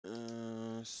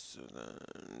So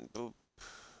then, boop.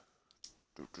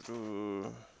 Doo -doo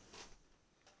 -doo.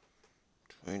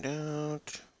 Tweet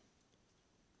out.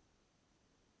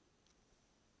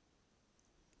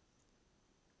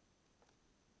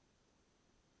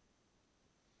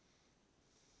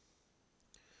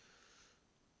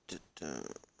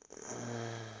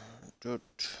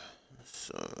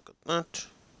 So I got that.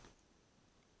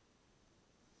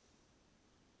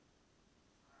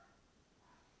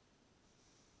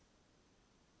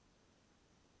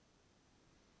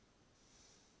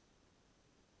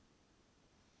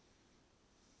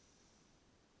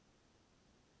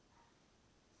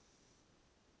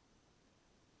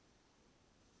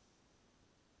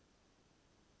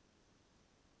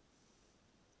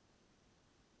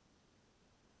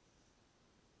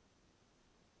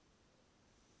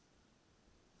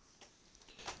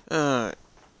 Alright.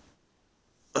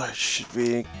 I should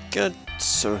be good.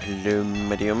 So hello,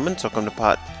 Mediumans. Welcome to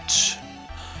part,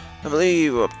 I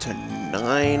believe, up to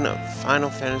 9 of Final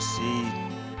Fantasy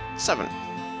 7.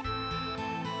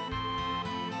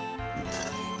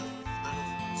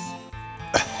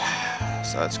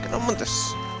 So let's get on with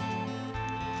this.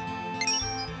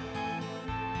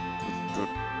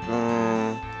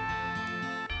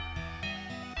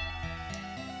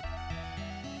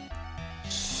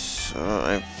 So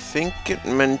I think it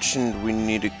mentioned we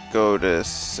need to go to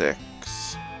 6.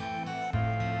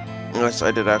 Yes,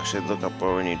 I did actually look up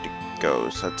where we need to go.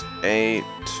 So that's 8.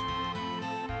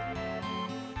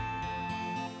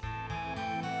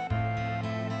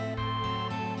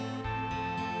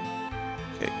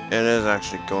 Okay, it is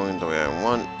actually going the way I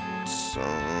want. So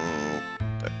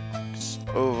that's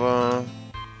over.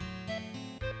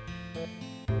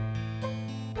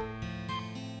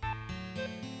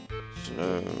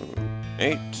 So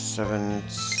 8, 7,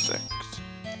 6.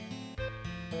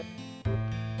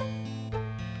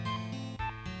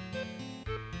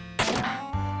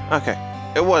 Okay,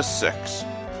 it was 6.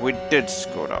 We did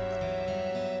screw it up.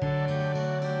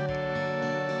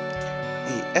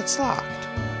 Hey, it's locked.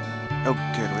 Oh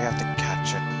good, we have to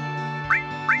catch it.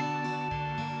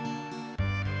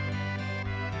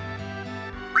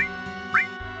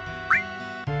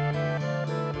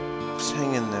 Just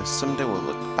hang in there. Someday we'll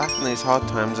look back on these hard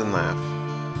times and laugh.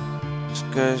 Just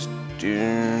goes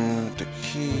do the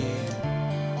key.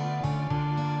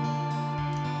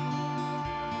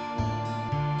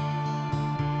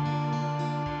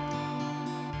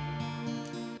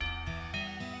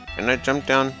 Can I jump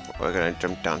down? Or can I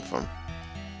jump down from?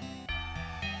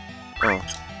 Oh.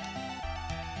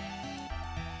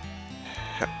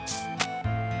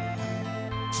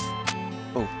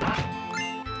 Oh.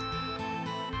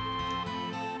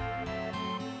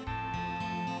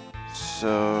 So,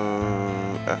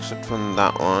 exit from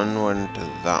that one, went to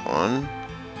that one.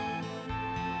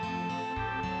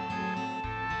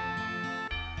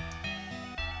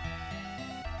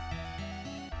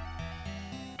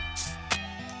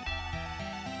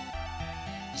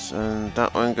 So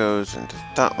that one goes into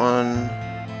that one.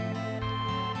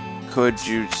 Could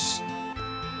you...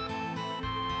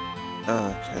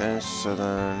 Okay, so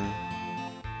then...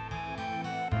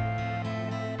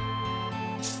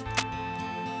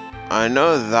 I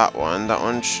know that one. That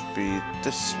one should be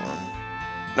this one.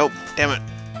 Nope, damn it.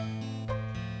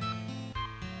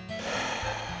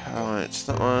 Alright,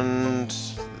 so that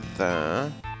one's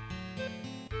there.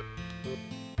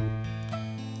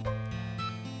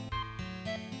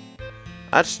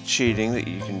 That's cheating that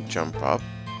you can jump up.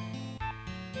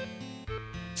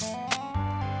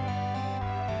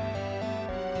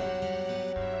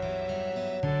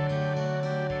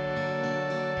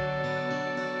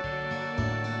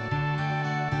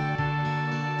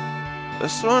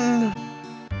 This one?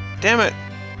 Damn it!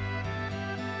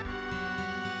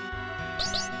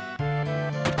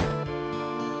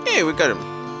 Hey, we got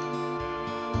him!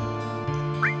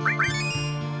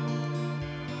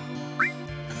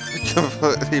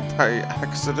 Completely by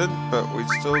accident, but we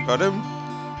still got him.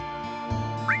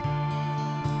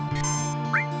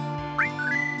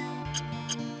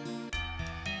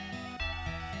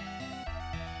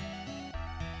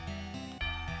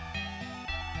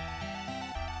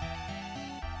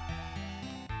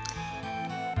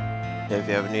 If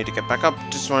you ever need to get back up,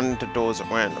 just run into doors at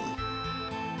random.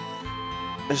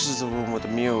 This is the room with the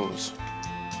mules.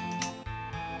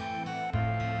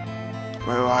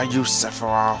 Where are you,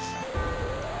 Sephiroth?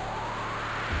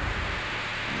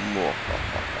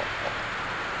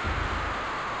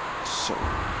 So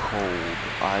cold.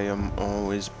 I am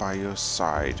always by your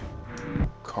side.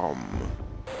 Come.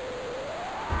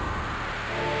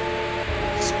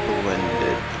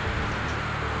 Splendid.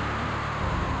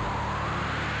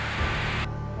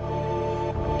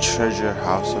 treasure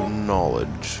house of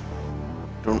knowledge.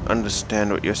 Don't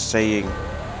understand what you're saying.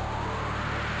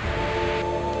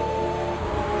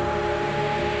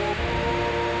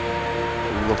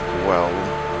 Look well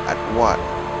at what?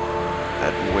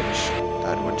 That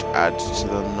which adds to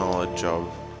the knowledge of.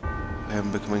 I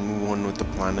am becoming one with the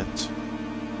planet.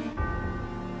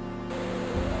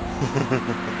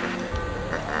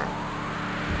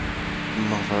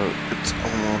 Mother, it's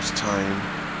almost time.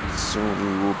 Soon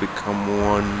we will become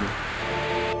one.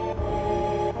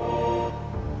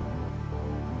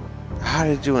 How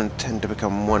did you intend to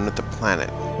become one with the planet?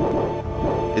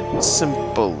 It's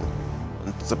simple.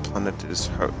 Once the planet is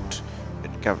hurt,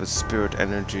 it gathers spirit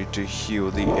energy to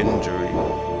heal the injury.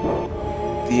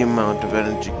 The amount of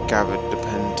energy gathered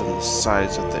depends on the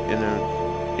size of the inner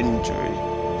injury.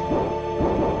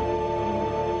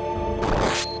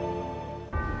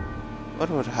 What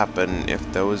would happen if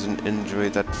there was an injury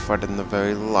that threatened the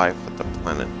very life of the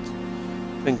planet?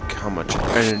 Think how much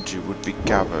energy would be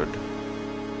gathered.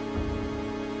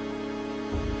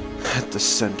 At the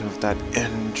center of that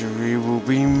injury will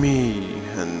be me,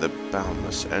 and the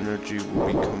boundless energy will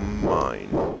become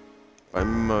mine. By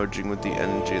merging with the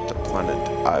energy of the planet,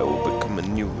 I will become a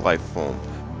new life form,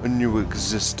 a new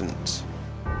existence.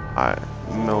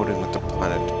 Melding with the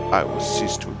planet, I will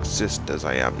cease to exist as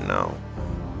I am now,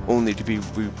 only to be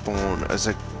reborn as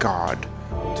a god,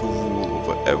 to rule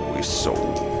over every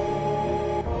soul.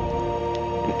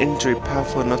 An injury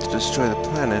powerful enough to destroy the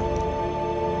planet,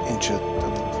 injure the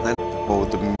planet,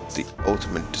 hold the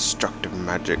ultimate destructive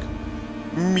magic.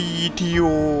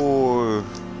 Meteor!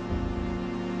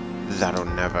 That'll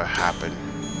never happen.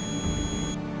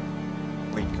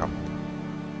 Wake up.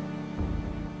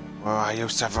 Where are you,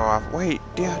 Sephiroth? Wait,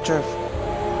 Deirdre.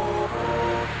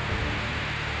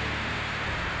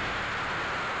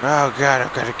 Oh god,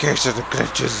 I've got a case of the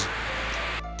glitches.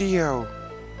 Dio.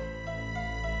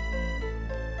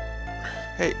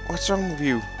 Hey, what's wrong with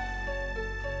you?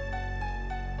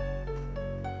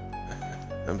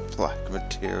 And black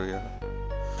materia.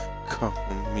 Come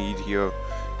on, Meteor.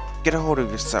 Get a hold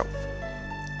of yourself.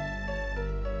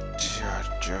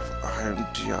 Deirdre, I'm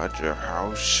Deirdre.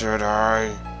 How should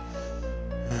I?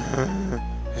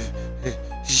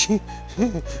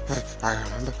 I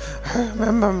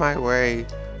remember my way.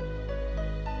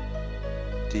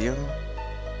 Dio?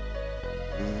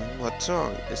 What's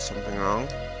wrong? Is something wrong?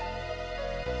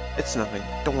 It's nothing.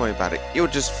 Don't worry about it. You're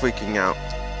just freaking out.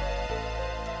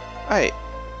 Hey,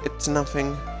 it's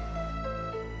nothing.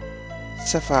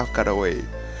 Sephiroth got away.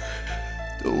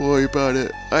 Don't worry about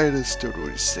it. I understood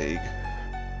what he's saying.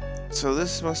 So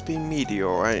this must be Meteor,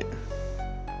 right?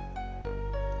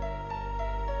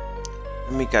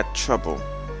 And we got trouble.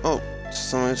 Oh, so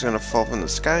something's gonna fall from the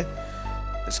sky?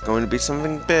 It's going to be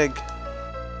something big.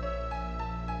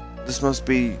 This must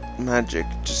be magic,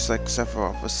 just like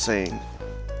Sephiroth was saying.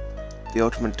 The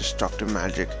ultimate destructive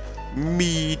magic.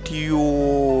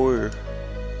 Meteor!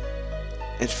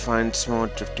 It finds small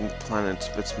drifting planets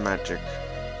with its magic,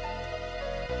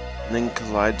 and then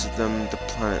collides with them.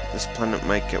 This planet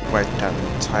might get wiped out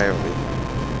entirely.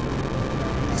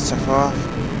 Sephiroth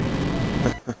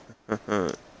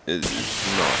is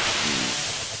not.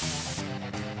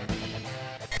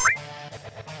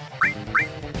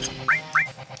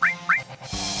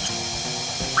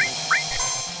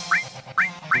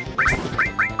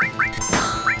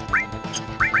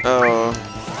 Oh,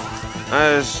 I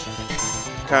just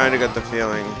kinda got the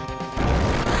feeling.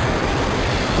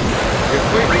 Your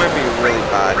fleet might be really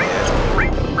bad here.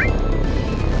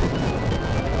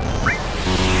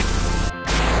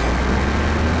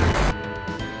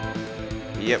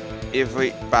 Yep, your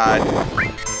fleet bad.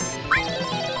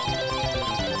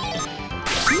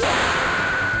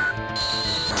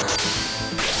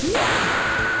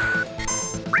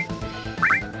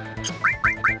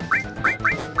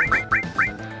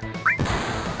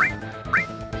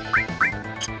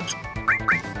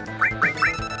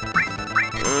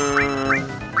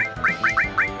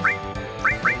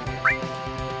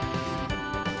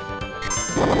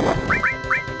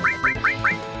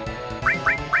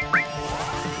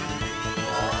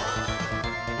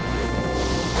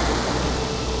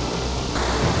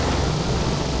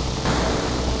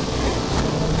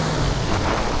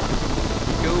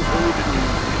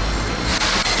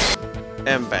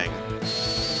 And bang.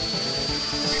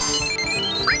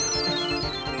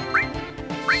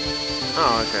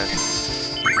 Oh, okay.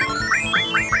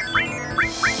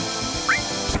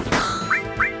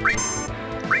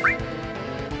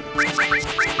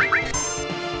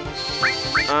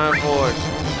 Boy.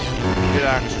 It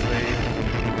actually.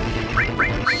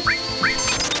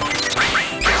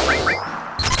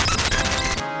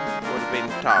 Would have been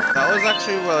tough. Sephiroth. That was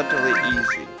actually relatively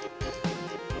easy.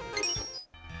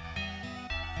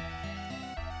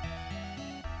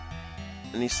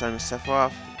 Any sign of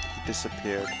Sephiroth? He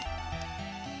disappeared.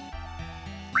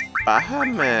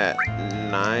 Bahamut.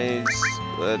 Nice.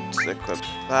 Let's equip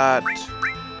that.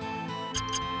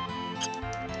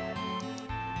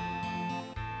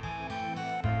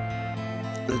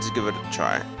 Let's give it a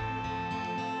try.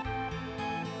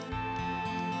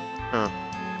 Huh.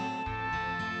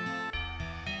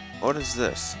 What is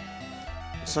this?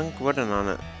 There's something written on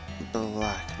it.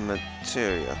 Black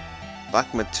materia.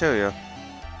 Black materia?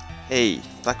 Hey,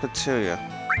 black materia.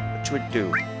 What should we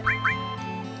do?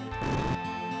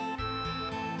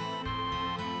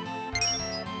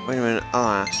 Wait a minute, I'll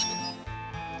ask.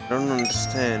 I don't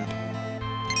understand.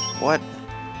 What?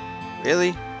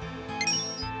 Really?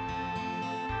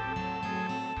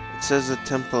 It says the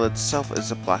temple itself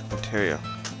is a black materia.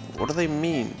 What do they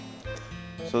mean?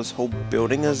 So this whole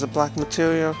building is a black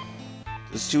materia?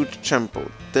 This huge temple,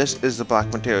 this is the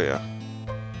black materia.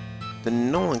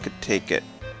 Then no one could take it.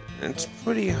 And it's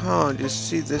pretty hard. You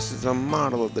see, this is a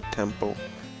model of the temple.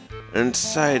 And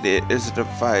inside it is a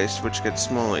device which gets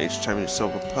smaller each time you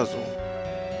solve a puzzle.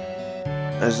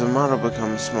 As the model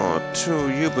becomes smaller, too,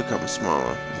 you become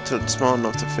smaller, until it's small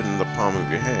enough to fit in the palm of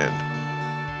your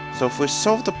hand. So if we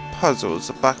solve the puzzles,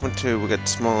 the black materia will get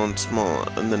smaller and smaller,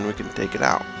 and then we can take it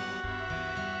out.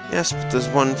 Yes, but there's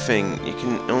one thing, you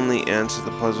can only answer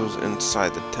the puzzles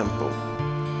inside the temple.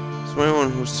 So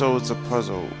anyone who solves the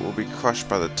puzzle will be crushed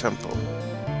by the temple.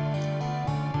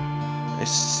 I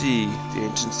see, the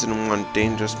ancients didn't want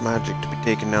dangerous magic to be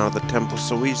taken out of the temple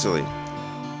so easily.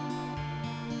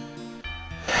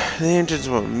 The ancients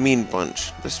were a mean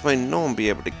bunch, this way no one will be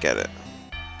able to get it.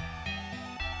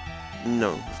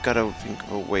 No, we've got to think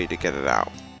of a way to get it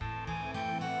out.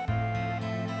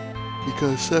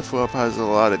 Because Sephiroth has a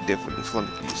lot of different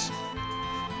flunkies.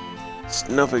 It's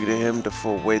nothing to him to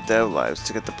forward their lives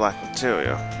to get the black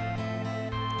materia.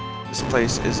 This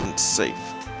place isn't safe.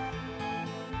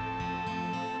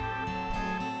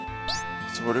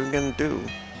 So what are we gonna do?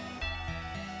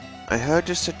 I heard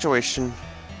your situation.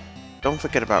 Don't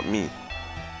forget about me.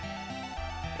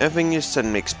 Everything you said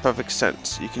makes perfect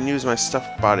sense. You can use my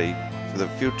stuffed body for the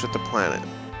future of the planet.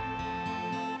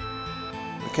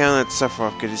 We can't let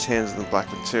Sephiroth get his hands on the black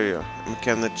materia, and we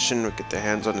can't let Shinra get their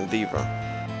hands on it either.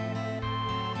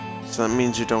 So that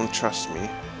means you don't trust me.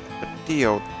 But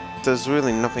Dio, there's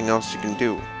really nothing else you can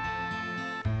do.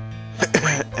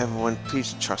 Everyone,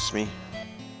 please trust me.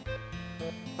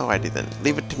 Alrighty then,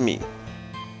 leave it to me.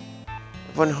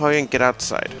 Everyone hurry and get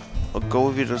outside. I'll go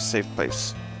with you to a safe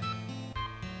place.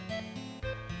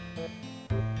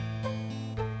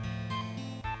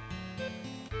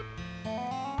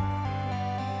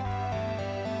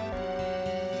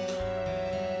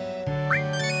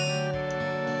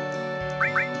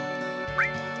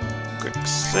 Quick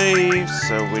save,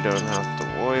 so we don't have to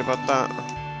worry about that.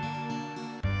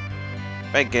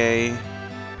 Reggae.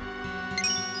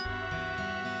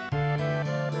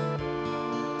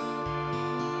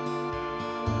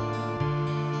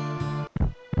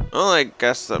 Well, I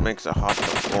guess that makes it hard to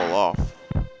fall off.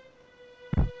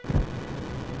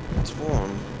 It's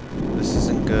warm. This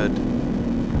isn't good.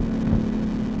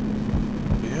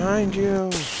 Behind you!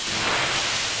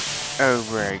 Oh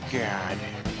my god.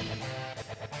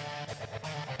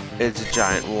 It's a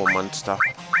giant war monster.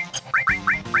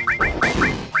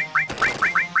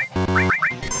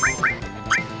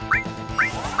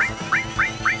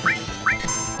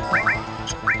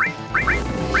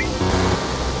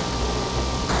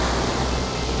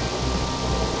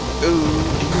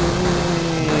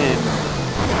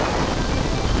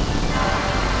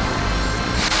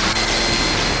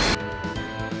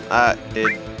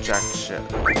 Did jack shit.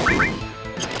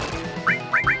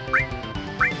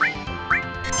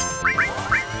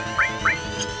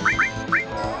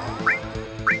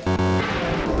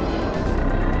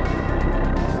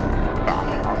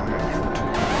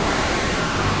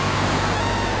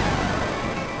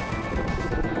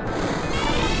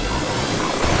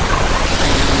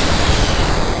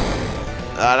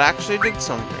 That actually did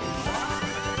something.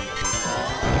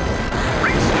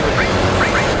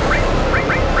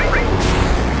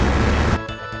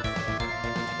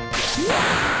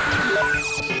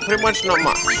 Pretty much not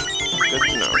much. Good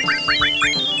to know.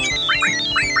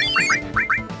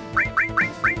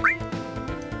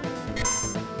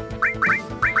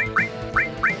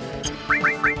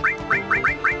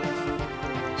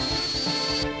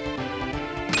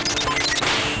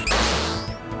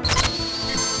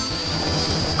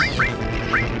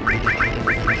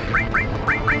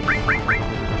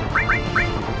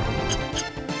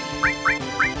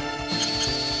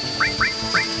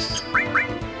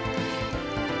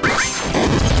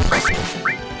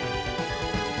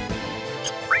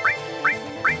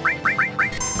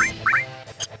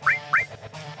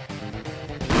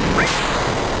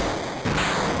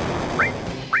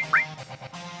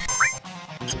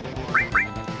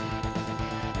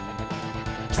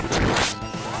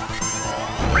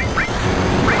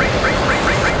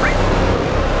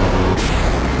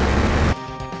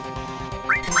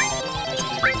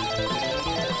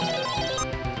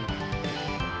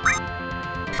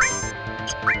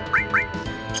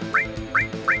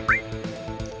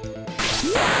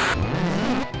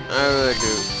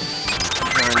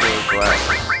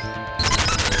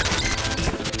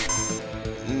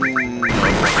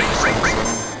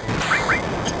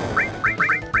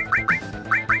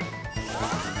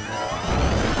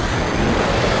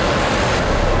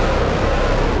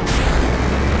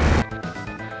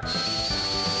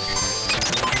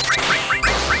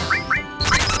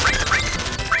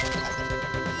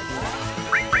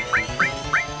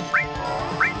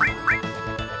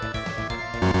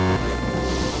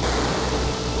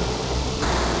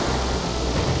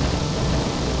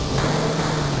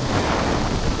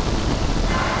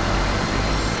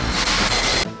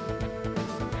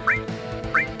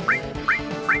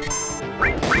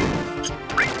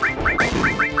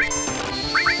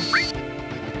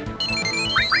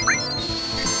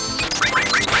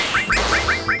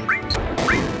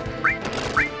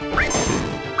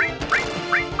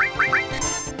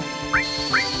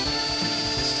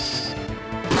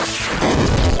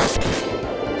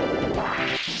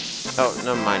 Oh,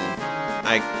 never mind.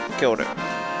 I killed it.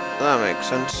 That makes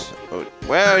sense.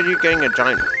 Where are you getting a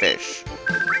giant fish?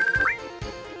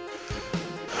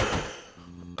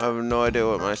 I have no idea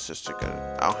what my sister got.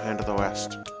 I'll handle the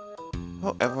rest.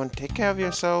 Oh, everyone take care of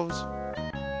yourselves.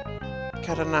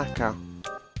 Katanaka.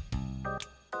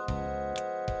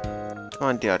 Come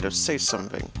on, dear, just say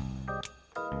something.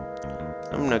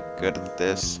 I'm not good at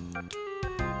this.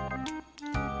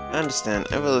 I understand,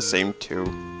 I feel the same too.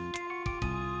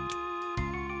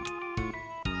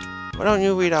 Why don't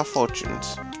you read our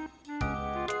fortunes?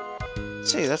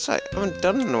 See, that's right, I haven't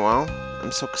done it in a while.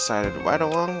 I'm so excited. Right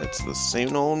along, it's the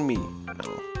same old me.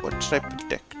 Now, what should I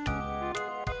predict?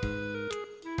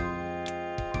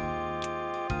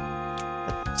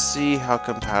 Let's see how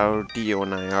compatible Dio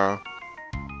and I are.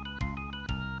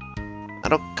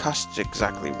 That'll cost you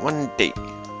exactly 1 date.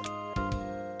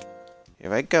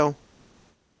 Here I go.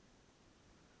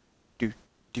 Do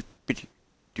do biddy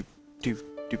do do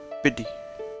do biddy.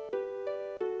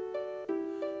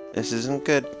 This isn't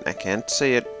good. I can't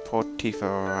say it. Poor Tifa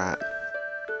or rat.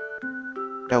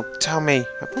 No, tell me.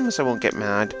 I promise I won't get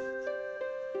mad.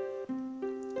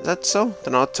 Is that so?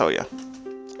 Then I'll tell you.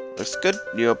 Looks good.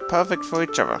 You're perfect for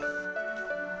each other.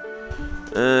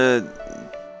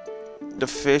 The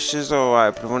fish is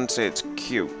alright, but I wouldn't say it's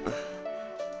cute.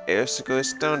 Erisuko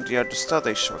is down the other star.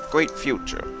 They show a great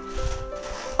future.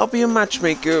 I'll be a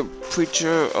matchmaker,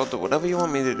 preacher, or do whatever you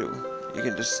want me to do. You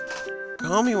can just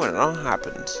call me when it all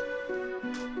happens.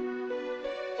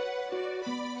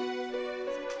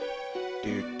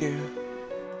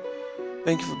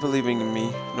 Thank you for believing in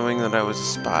me, knowing that I was a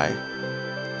spy.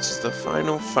 This is the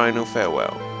final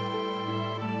farewell.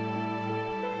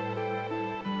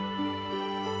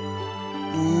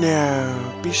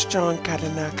 No, be strong,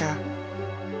 Katanaka.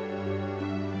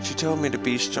 She told me to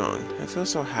be strong. I feel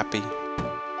so happy.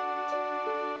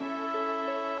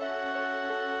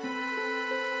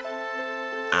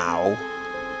 Ow.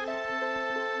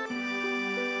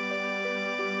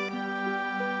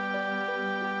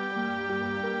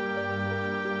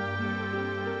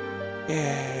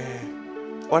 Yeah.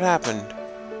 What happened?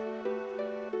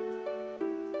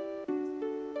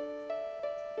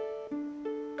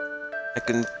 I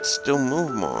can still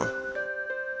move more.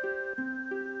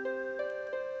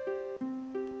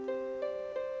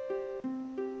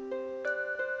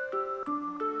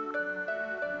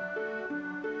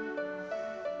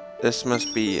 This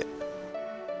must be it.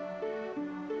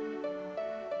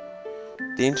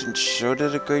 The ancients sure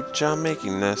did a great job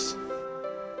making this.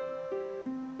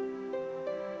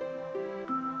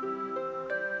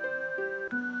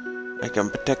 I can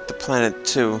protect the planet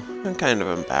too. I'm kind of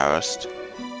embarrassed.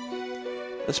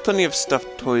 There's plenty of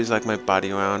stuffed toys like my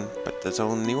body around, but there's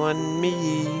only one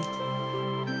me.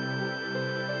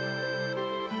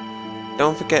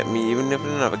 Don't forget me even if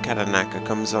another Katanaka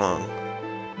comes along.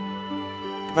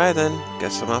 Goodbye then,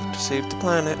 guess I'm off to save the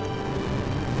planet.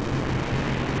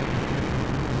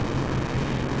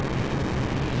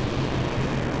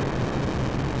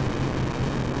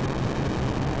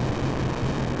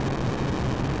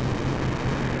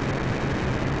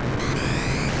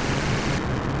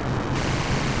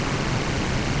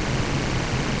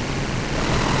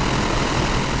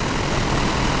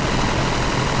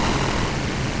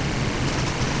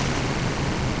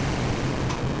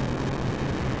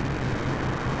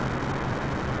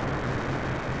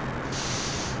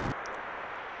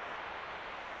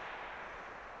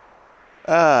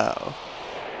 Oh,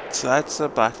 so that's the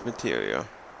black material.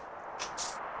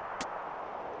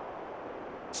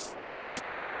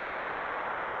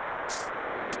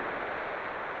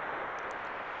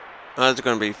 Oh, it's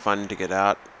gonna be fun to get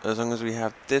out. As long as we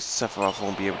have this, Sephiroth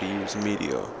won't be able to use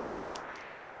Meteor.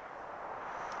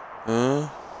 Huh?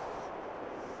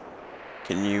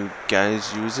 Can you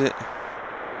guys use it?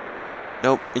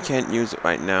 Nope, you can't use it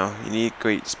right now. You need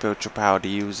great spiritual power to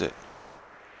use it.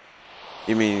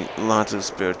 You mean lots of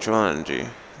spiritual energy.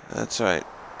 That's right.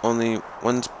 Only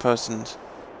one person's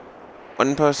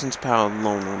power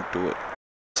alone won't do it.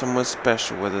 Somewhere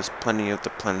special where there's plenty of the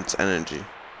planet's energy.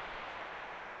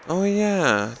 Oh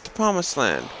yeah, the Promised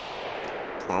Land.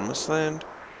 Promised Land?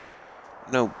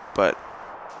 No, but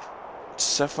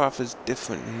Sephiroth is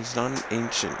different. He's not an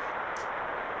ancient.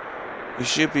 You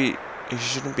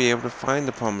shouldn't be able to find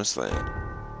the Promised Land.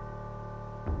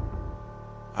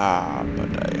 Ah,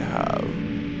 but I have.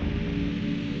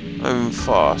 I'm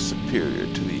far superior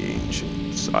to the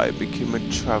ancients. I became a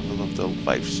traveler of the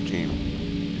life stream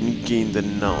and gained the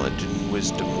knowledge and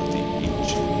wisdom of the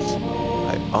ancients.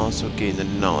 I also gained the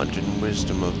knowledge and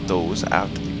wisdom of those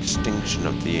after the extinction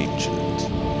of the ancients.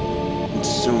 And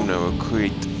soon I will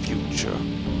create the future.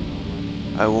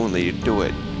 I won't let you do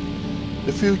it.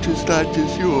 The future's not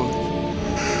just yours.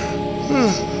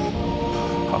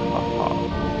 Ha ha ha.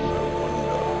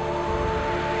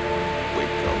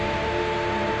 Wake up.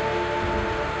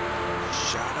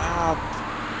 Shut up.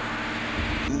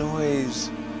 Noise.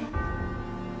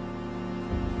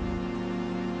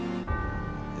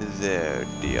 There,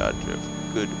 Deirdre,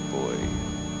 good boy.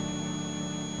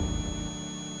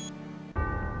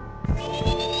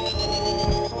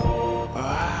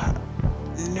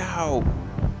 No.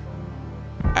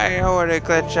 I don't want to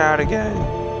glitch out again.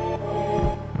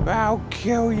 I'll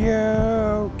kill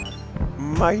you.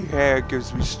 My hair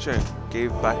gives me strength.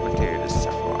 Gave black material to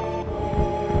Sephiroth.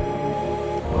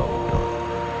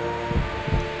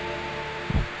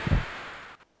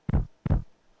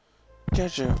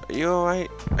 Jeju, are you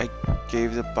alright? I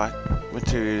gave the black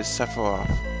material to Sephiroth.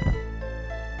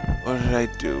 What did I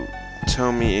do?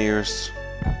 Tell me, Ears.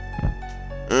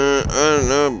 I don't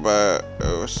know, but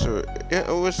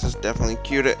Oris is definitely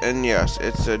cuter, and yes,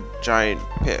 it's a giant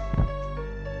pit.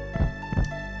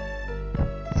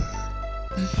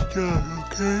 Is that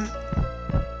okay?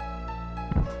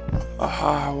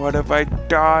 Ah, what have I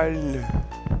done?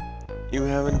 You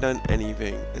haven't done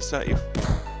anything. It's not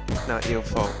your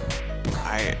fault.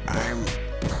 I'm.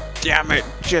 Damn it!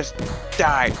 Just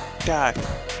die, die,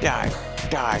 die,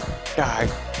 die, die,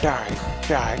 die,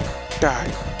 die,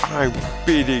 die. I'm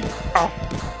beating up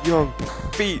your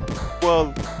feet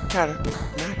while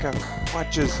Katanaka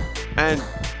watches and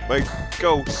my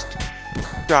ghost.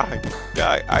 Die,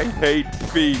 die. I hate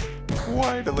feet.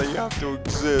 Why do they have to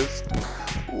exist?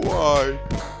 Why?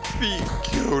 Feet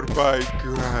killed my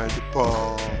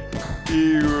grandpa.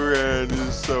 He ran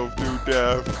himself to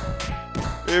death.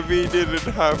 If he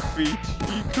didn't have feet,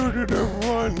 he couldn't have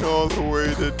run all the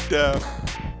way to death.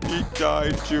 He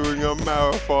died during a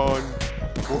marathon.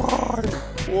 Why?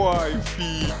 Why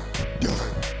feet?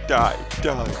 Die,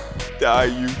 die, die,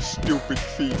 you stupid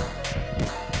feet.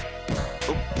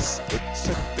 Oops, looks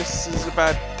like this is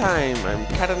about time. I'm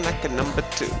Katanaka number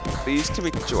 2. Pleased to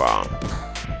meet you all.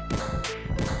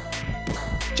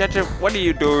 Jeju, what are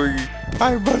you doing?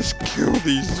 I must kill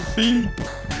these feet.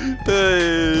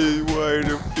 Why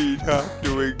do feet have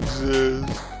to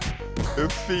exist?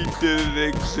 If feet didn't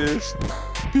exist,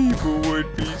 people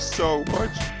would be so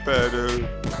much better.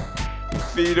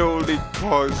 Feet only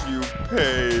cause you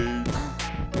pain,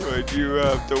 but you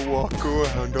have to walk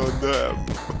around on them.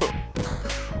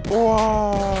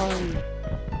 Why?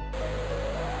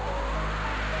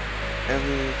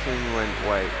 Everything went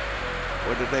white.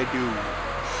 What did I do?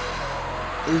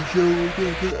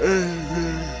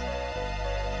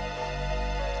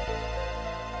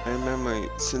 I remember,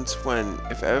 since when?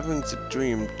 If everything's a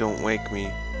dream, don't wake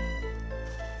me.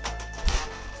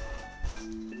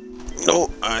 Oh,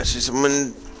 I see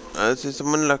someone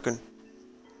looking.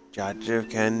 Jeju,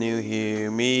 can you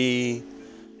hear me?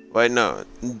 Wait, no.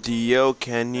 Dio,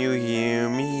 can you hear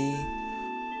me?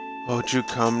 Won't you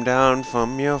come down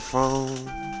from your phone?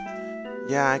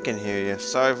 Yeah, I can hear you.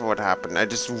 Sorry for what happened. I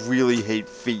just really hate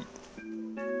feet.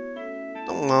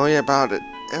 Don't worry about it.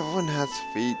 Everyone has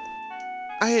feet.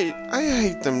 I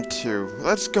hate them too.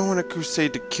 Let's go on a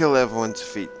crusade to kill everyone's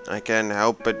feet. I can't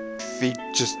help but feet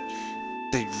just...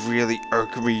 they really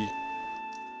irk me.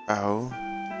 Oh?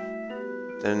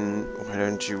 Then why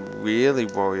don't you really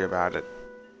worry about it?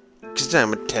 'Cause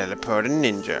I'm a teleporter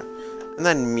ninja. And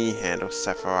let me handle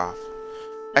Sephiroth.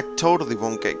 I totally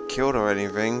won't get killed or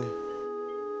anything.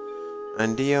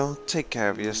 And Dio, take care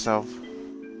of yourself.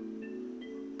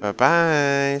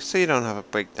 Bye-bye. So you don't have a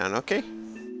breakdown, okay?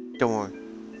 Don't worry.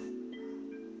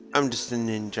 I'm just a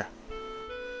ninja.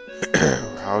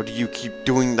 How do you keep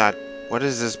doing that? What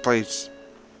is this place?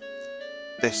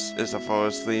 This is a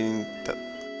forest leading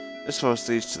this forest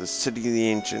leads to the city of the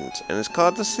ancients, and it's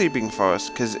called the Sleeping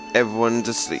Forest because everyone's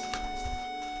asleep.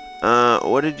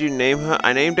 What did you name her?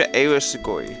 I named her Awa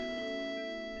Sugoi.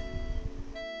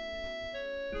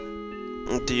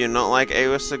 Do you not like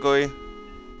Awa Sugoi?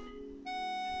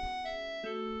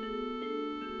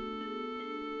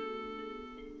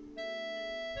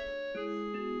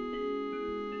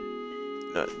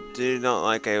 No, do you not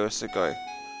like Awa Sugoi?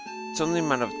 It's only a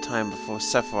matter of time before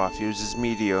Sephiroth uses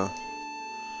Meteor.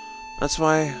 That's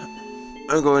why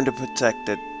I'm going to protect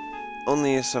it.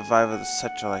 Only a survivor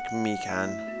such like me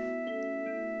can.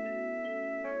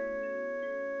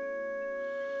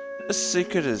 The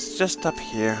secret is just up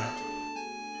here.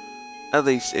 At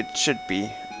least it should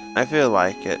be. I feel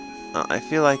like it. I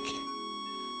feel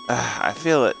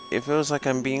it. It feels like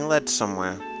I'm being led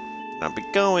somewhere. I'll be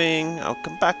going. I'll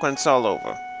come back when it's all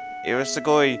over. Awa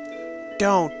Sugoi,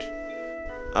 don't.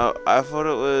 Oh, I thought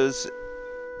it was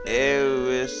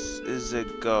Eris is a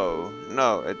go.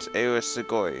 No, it's Awa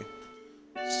Sugoi.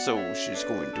 So she's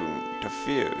going to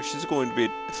interfere. She's going to be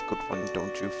a difficult one,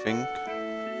 don't you think?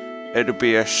 It'd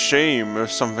be a shame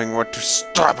if something were to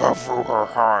stab her through her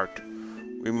heart.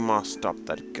 We must stop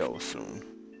that girl soon.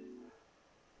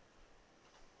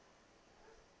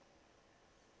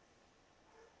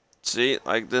 See,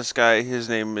 like this guy, his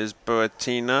name is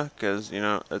Buratino, because, you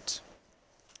know, it's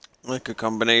like a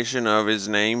combination of his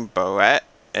name, Borat,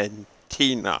 and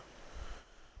Tina.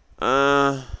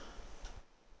 I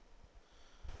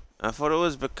thought it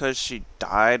was because she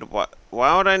died. What?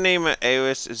 Why would I name her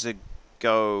Aris is a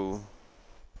go?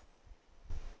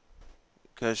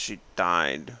 Because she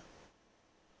died.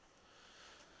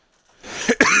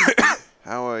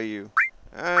 How are you?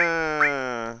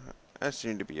 I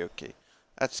seem to be okay.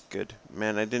 That's good.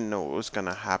 Man, I didn't know what was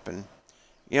gonna happen.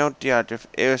 You know, Deirdre, if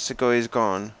Awa Sugoi is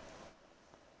gone,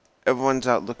 everyone's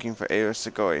out looking for Awa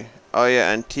Sugoi. Oh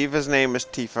yeah, and Tifa's name is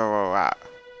Tifa Rorat.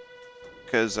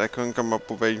 Because I couldn't come up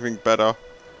with anything better.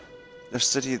 The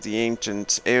city of the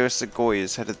ancients, Awa Sugoi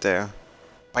is headed there.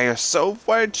 By herself?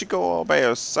 Why did she go all by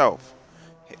herself?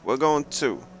 Hey, we're going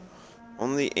too.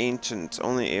 Only ancients,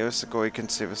 only Awa Sugoi can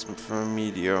save us from a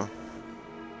meteor.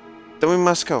 Then we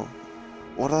must go.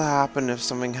 What'll happen if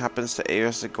something happens to Awa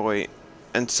Sugoi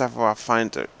and Sephiroth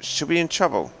finds her? She'll be in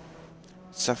trouble.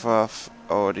 Sephiroth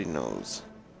already knows.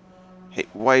 Hey,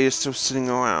 why are you still sitting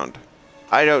around?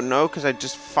 I don't know, because I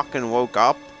just fucking woke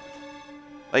up.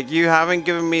 Like, you haven't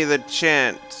given me the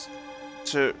chance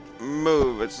to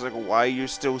move. It's like, why are you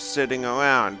still sitting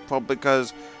around? Probably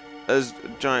because there's a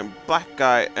giant black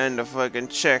guy and a fucking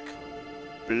chick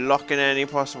blocking any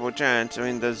possible chance. I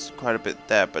mean, there's quite a bit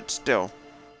there, but still.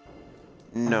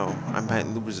 No, I might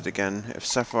lose it again. If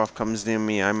Sephiroth comes near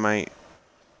me, I might...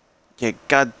 Yeah,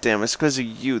 goddamn, it's because of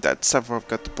you that Sephiroth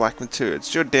got the black material.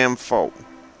 It's your damn fault.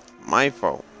 My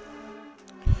fault.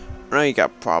 I know you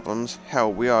got problems.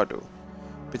 Hell, we all do.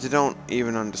 But you don't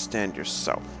even understand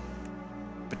yourself.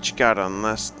 But you gotta,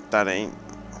 unless that ain't...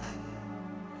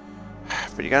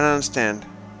 But you gotta understand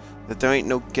that there ain't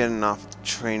no getting off the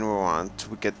train we're on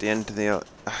till we get the end to the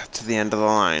end of the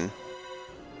line.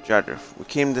 Jadra, we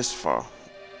came this far.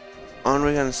 Aren't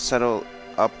we gonna settle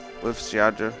up with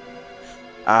Jadra?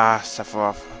 Ah,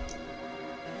 Sephiroth.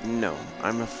 No,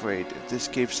 I'm afraid. If this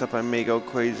keeps up, I may go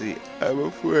crazy. I'm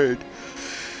afraid.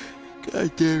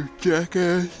 Goddamn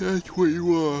jackass, that's what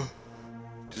you are.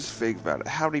 Just think about it.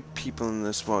 How many people in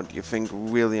this world do you think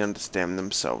really understand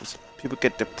themselves? People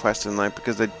get depressed in life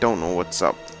because they don't know what's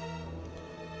up.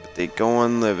 But they go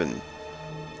on living.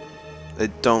 They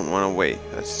don't want to wait.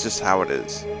 That's just how it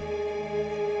is.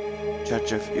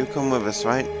 Judge, you come with us,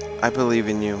 right? I believe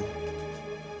in you.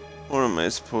 What am I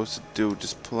supposed to do?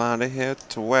 Just pull out of here?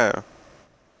 To where?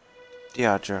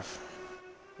 Deirdre.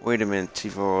 Wait a minute,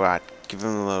 Tifa Rorat. Give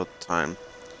him a little time.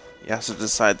 He has to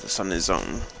decide this on his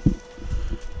own.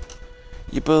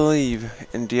 You believe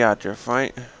in Deirdre,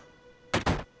 right?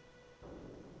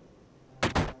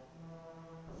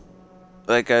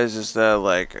 That guy's just there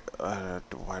like,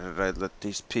 why did I let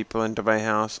these people into my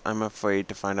house? I'm afraid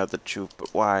to find out the truth,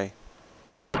 but why?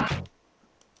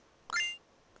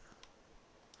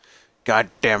 God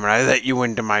damn it, I let you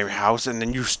into my house and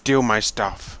then you steal my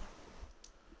stuff.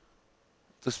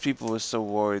 Those people were so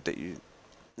worried that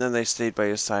then they stayed by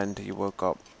your side until you woke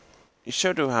up. You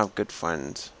sure do have good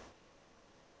friends.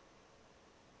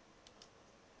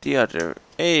 Deirdre,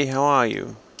 hey, how are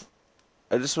you?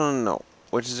 I just want to know,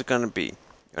 what is it gonna be? You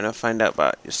wanna find out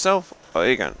about yourself, or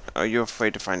are you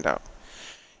afraid to find out?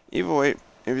 Either way,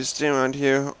 if you stay around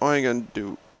here, all you're gonna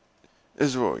do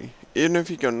is worry. Even if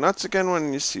you go nuts again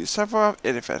when you see Sephiroth,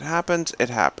 and if it happens, it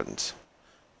happens.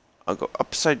 I'll go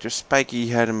upside your spiky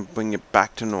head and bring you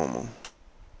back to normal.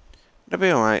 It'll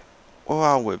be alright. We're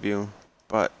all with you.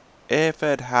 But If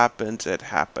it happens, it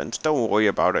happens. Don't worry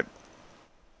about it.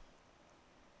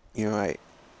 You're right.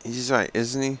 He's right,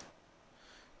 isn't he?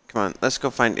 Come on, let's go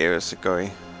find Arasakoi.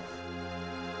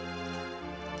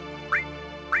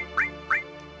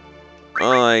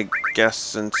 Well, I guess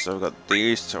since I've got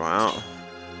these two out.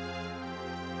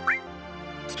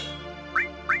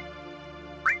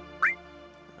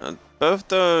 Both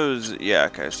those, yeah,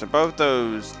 okay, so both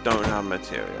those don't have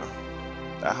materia.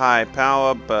 They're high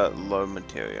power, but low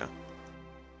materia.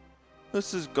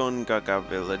 This is Gongaga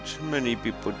village. Many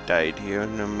people died here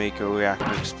in a Mako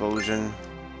reactor explosion.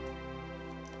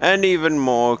 And even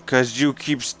more, cause you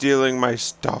keep stealing my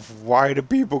stuff. Why do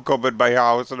people come in my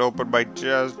house and open my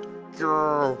chest?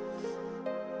 Girl.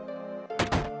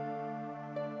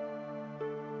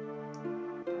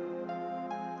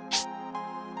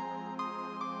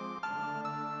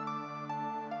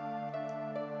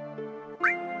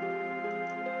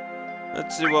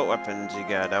 Let's see what weapons you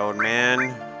got, old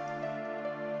man.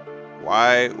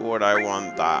 Why would I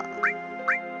want that?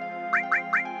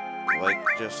 Like,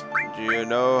 just, do you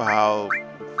know how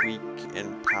weak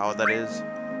in power that is?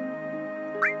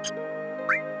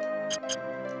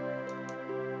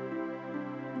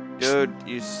 Dude,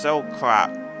 you sell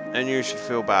crap, and you should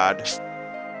feel bad.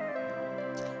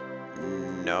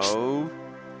 No.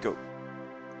 Go.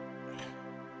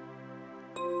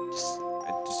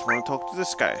 I just want to talk to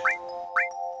this guy.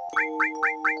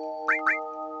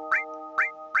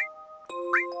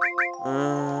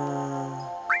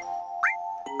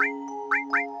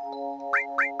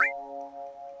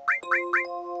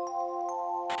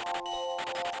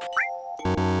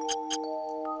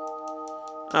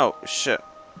 Oh, shit.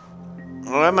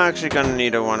 Well, I'm actually gonna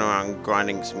need to run around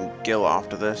grinding some gil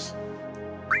after this.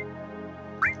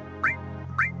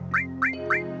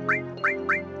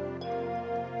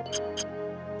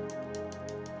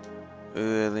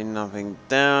 Really nothing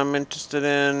there I'm interested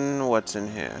in. What's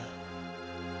in here?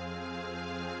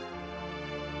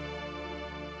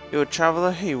 You a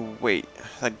traveler? Hey, wait.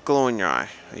 That glow in your eye.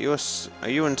 Are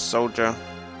you in Soldier?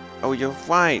 Oh, you're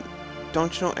right.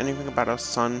 Don't you know anything about our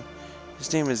son?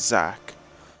 His name is Zack.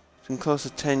 It's been close to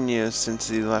 10 years since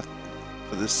he left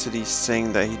for the city,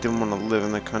 saying that he didn't want to live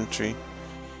in the country.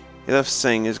 He left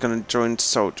saying he's gonna join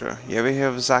Soldier. You ever hear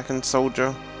of Zack and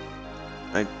Soldier?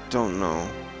 I don't know.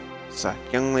 Zack,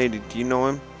 young lady, do you know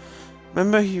him?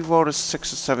 Remember he wrote us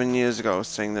 6 or 7 years ago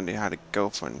saying that he had a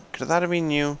girlfriend. Could that have been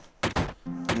you?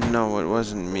 No, it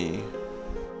wasn't me.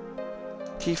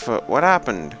 Tifa, what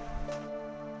happened?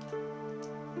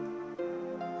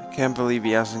 I can't believe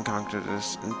he hasn't conquered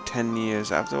us in 10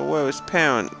 years after we're his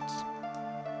parents.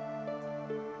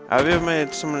 Have you ever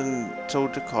met someone in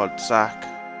Soldier called Zack?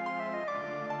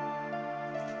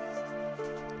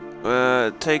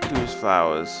 Take whose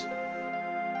flowers?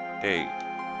 Hey.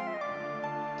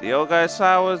 The old guy's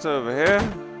flowers over here?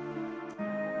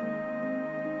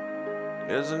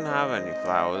 He doesn't have any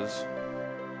flowers.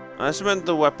 Unless meant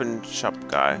the weapon shop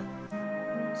guy.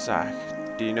 Zack,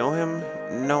 do you know him?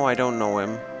 No, I don't know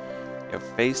him. Your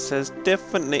face says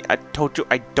differently. I told you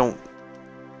I don't.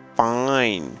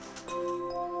 Fine.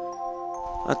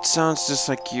 That sounds just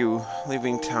like you,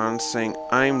 leaving town saying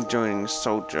I'm joining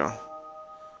Soldier.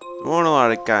 There weren't a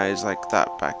lot of guys like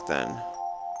that back then.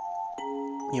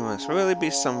 You must really be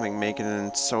something making it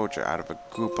in Soldier out of a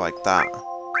group like that.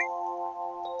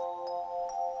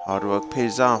 Hard work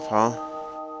pays off, huh?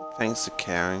 Thanks for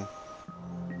caring.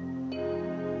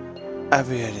 I've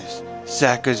heard this.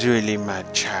 Zack is really my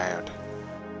child.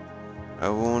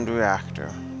 A wound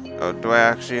reactor. Oh, do I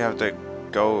actually have to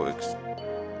go?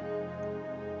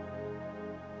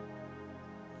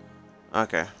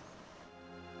 Okay.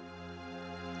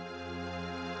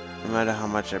 No matter how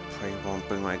much I pray, it won't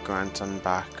bring my grandson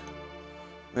back.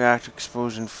 Reactor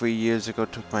explosion 3 years ago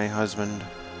took my husband.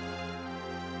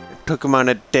 It took him on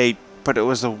a date, but it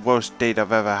was the worst date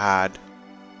I've ever had.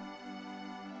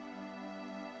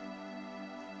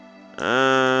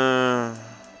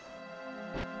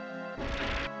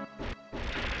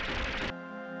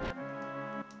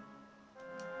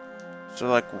 So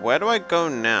like, where do I go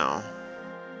now?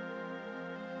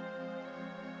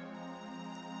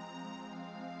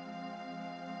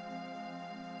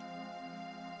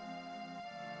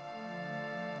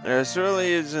 This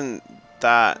really isn't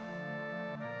that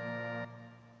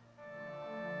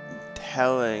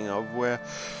telling of where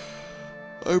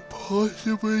I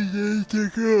possibly need to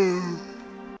go.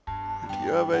 Do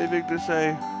you have anything to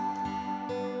say?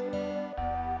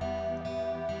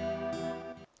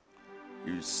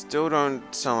 You still don't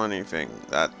sell anything.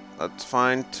 That's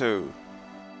fine too.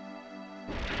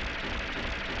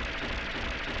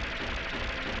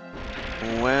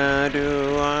 Where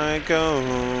do I go?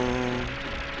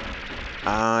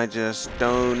 I just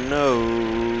don't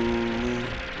know.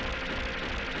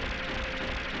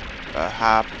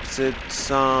 Perhaps it's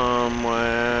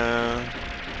somewhere,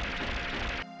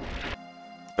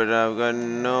 but I've got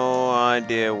no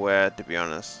idea where, to be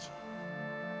honest.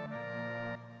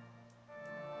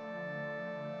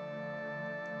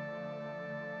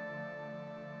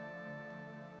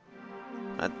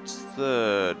 That's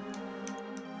the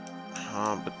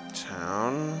harbor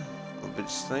town,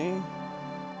 obviously.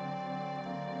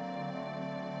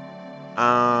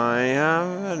 I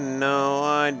have no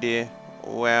idea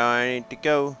where I need to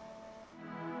go.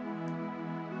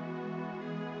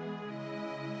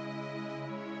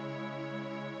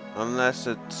 Unless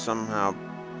it's somehow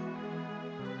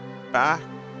back.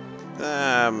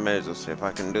 May as well see if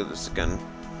I can do this again.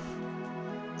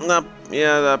 Nope,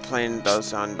 yeah, that plane does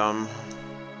sound dumb.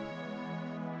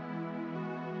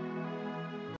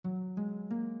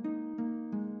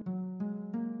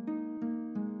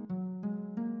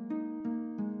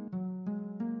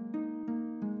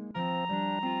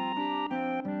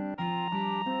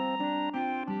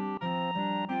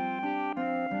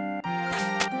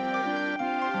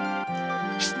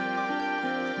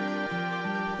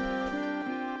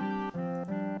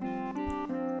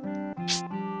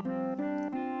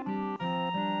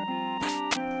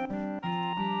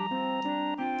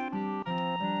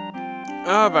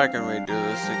 Oh, if I can redo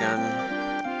this again.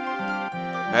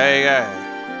 Hey, guy.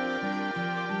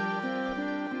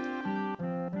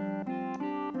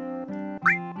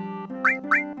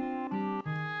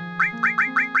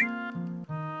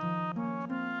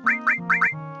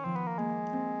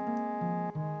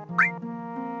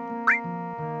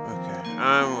 Okay,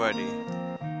 I'm ready.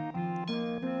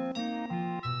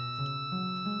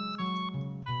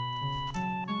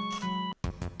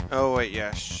 Oh wait,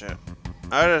 yeah, shit.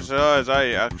 I just realized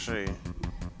I actually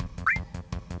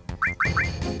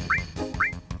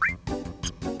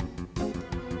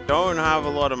don't have a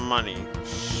lot of money.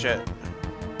 Shit.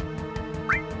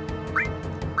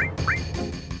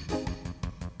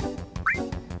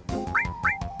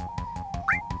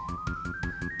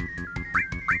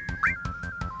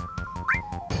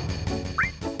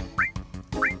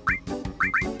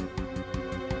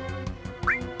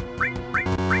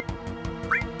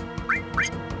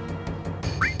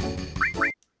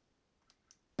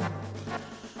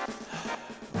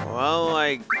 Well,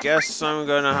 I guess I'm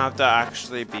gonna have to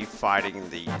actually be fighting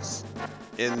these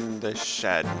in the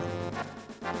shed.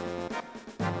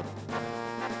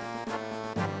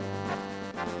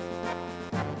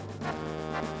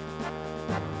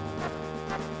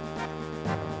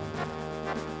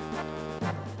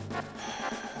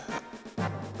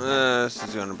 This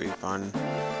is gonna be fun.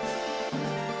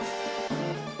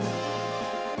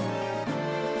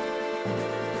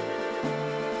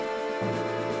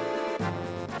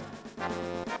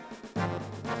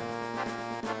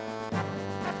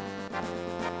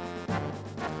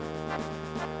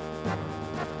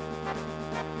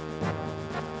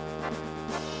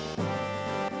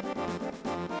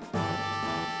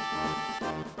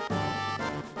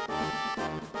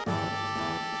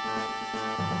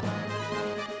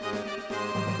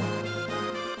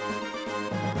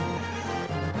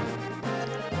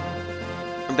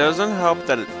 It doesn't help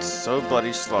that it's so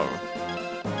bloody slow.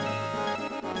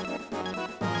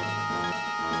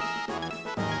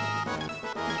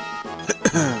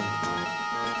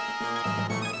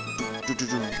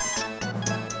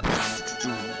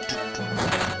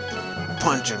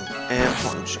 Punch him, and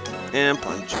punch him, and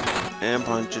punch him, and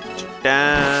punch it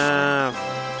down.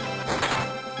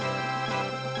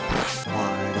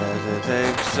 Why does it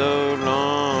take so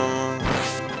long?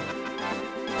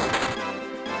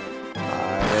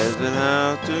 Doesn't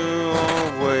have to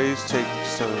always take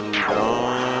so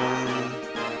long.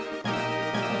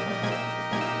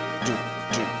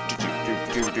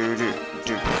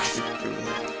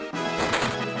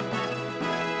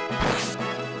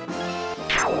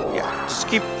 Yeah, just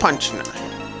keep punching it.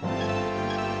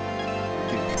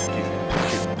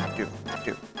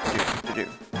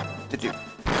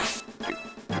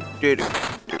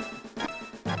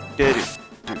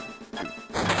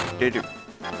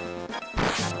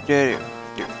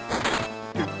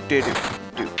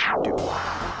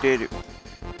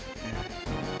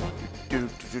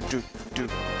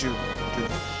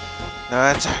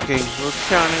 Now attacking, we're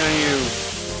counting on you.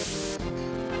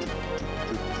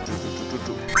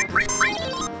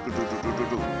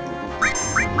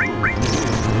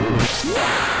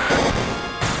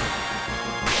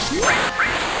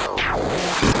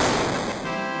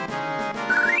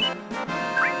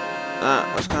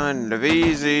 That was kind of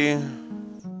easy.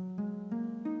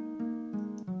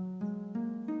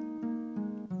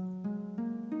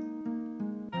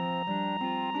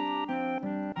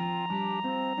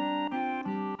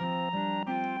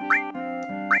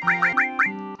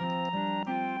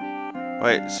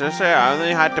 Wait, seriously, I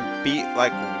only had to beat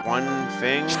like one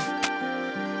thing?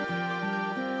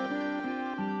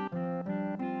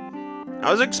 I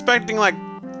was expecting like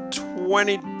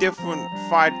 20 different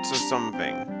fights or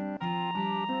something.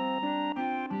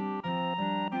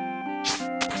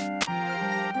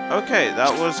 Okay,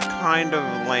 that was kind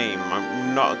of lame,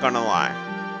 I'm not gonna lie.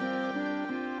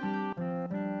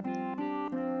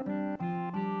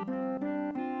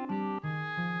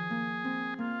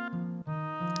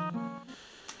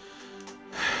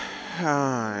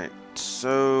 Alright,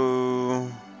 so...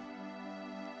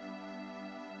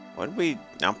 what did we...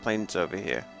 now plane's over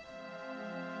here.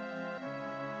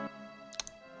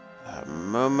 A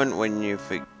moment when you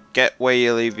forget where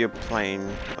you leave your plane.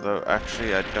 Although,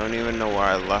 actually, I don't even know where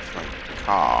I left my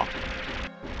car.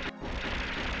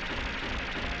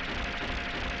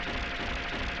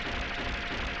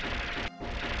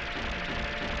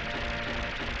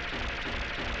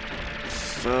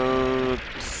 So,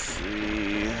 let's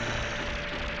see...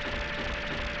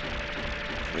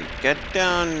 we get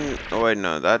down... oh wait,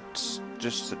 no, that's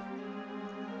just a...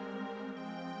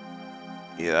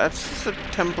 yeah, that's just the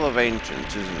Temple of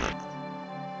Ancients, isn't it?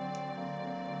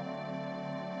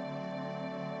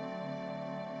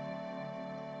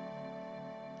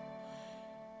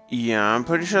 Yeah, I'm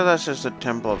pretty sure that's just the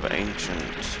Temple of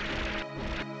Ancients.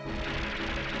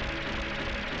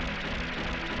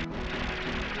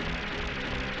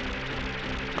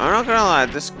 I'm not gonna lie,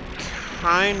 this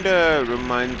kinda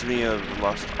reminds me of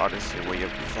Lost Odyssey, where you're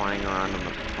flying around on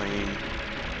a plane.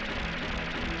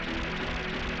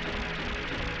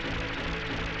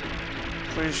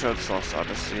 Pretty sure it's Lost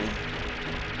Odyssey.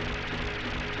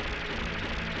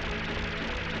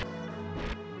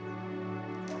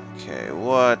 Okay,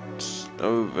 what's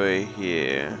over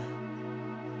here?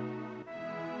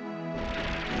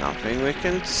 Nothing we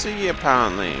can see,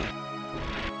 apparently.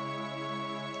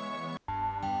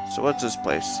 So what's this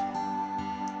place?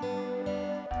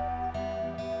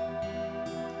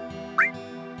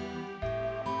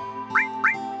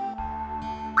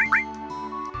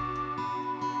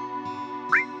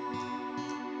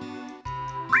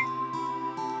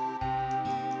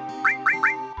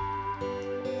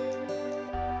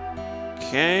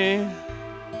 Okay.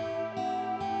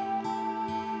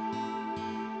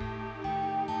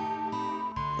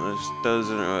 This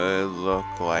doesn't really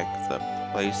look like the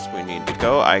place we need to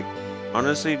go. I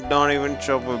honestly not even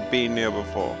sure if we've been here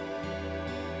before.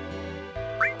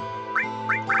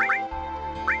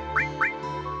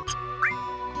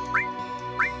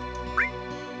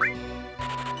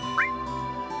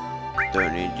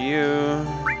 Don't need you.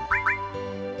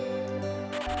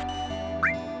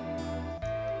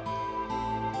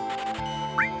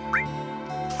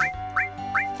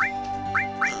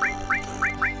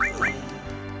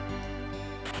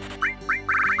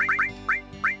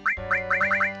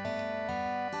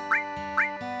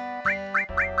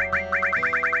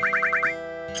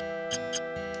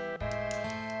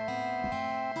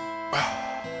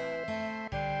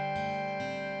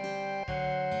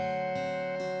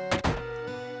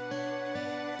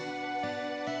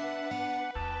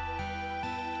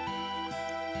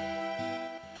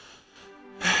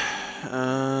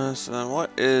 So then what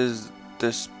is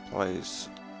this place?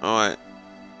 Alright.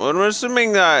 Well, I'm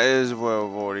assuming that is where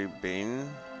we've already been.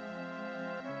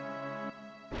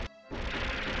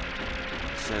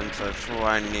 Since that's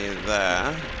right near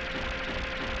there.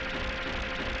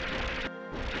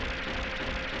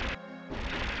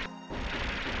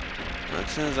 That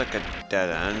seems like a dead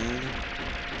end.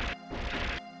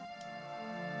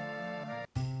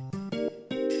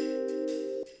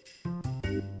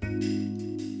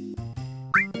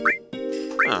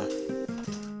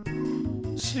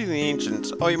 City of the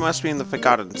Ancients. Oh, you must be in the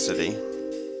Forgotten City.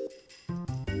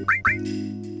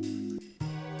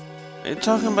 Are you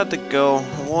talking about the girl?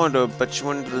 I warned her, but she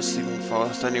went into the Sleeping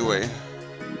Forest anyway.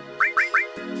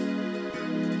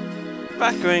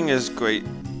 Backering is great.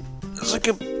 It's like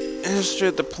a history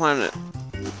of the planet,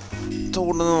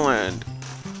 told in the land.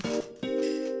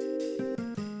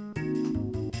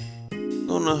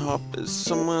 Luna Hop is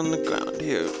somewhere on the ground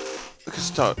here. We can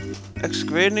start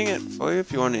excavating it for you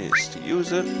if you want to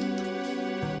use it.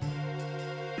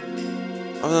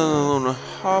 Other than the Luna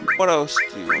Hop, what else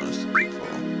do you want us to dig for?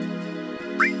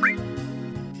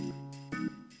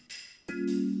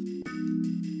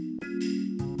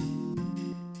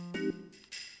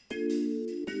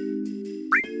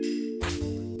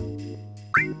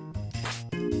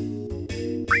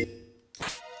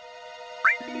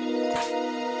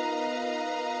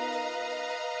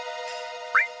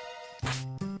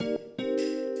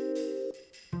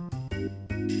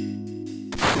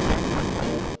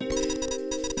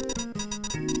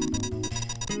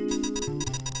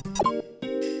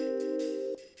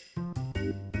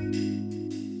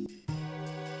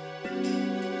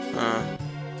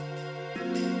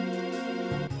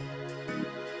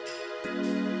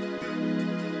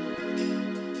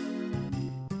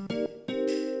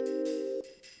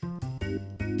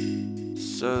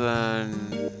 So then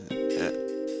it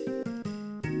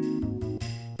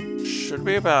should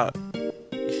be about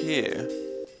here.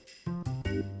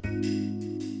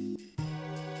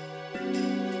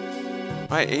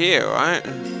 Right here, right?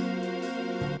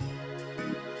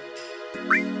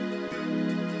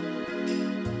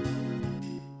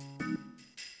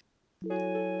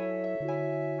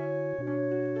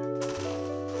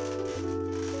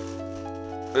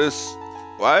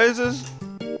 Why is this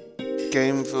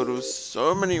game filled with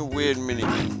so many weird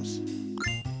minigames?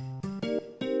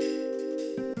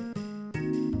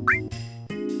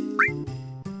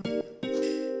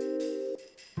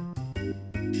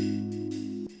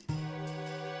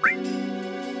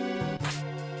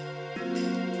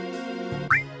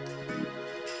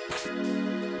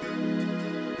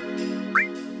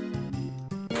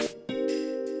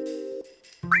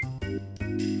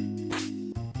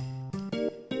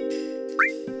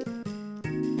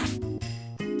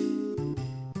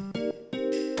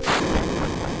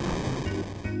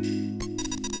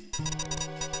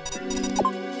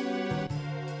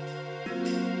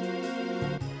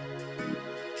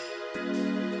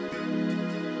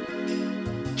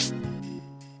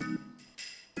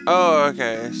 Oh,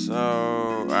 okay,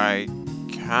 so I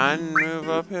can move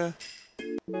up here?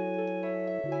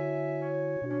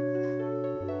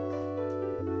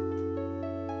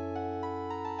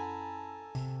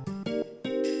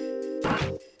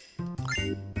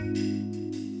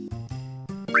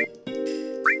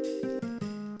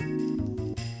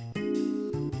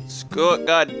 Screw it,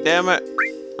 god damn it!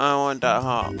 I want that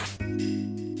hop.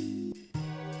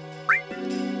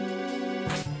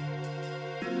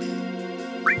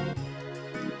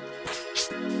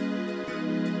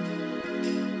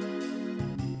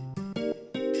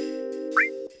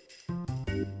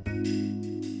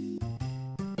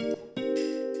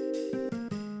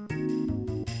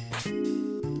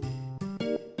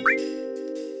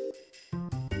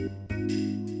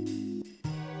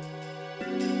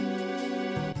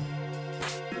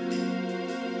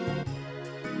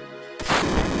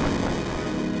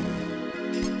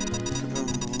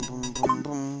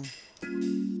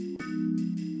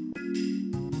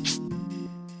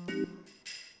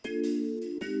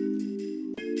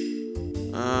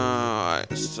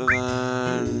 Alright, so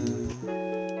then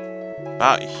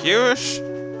about here-ish?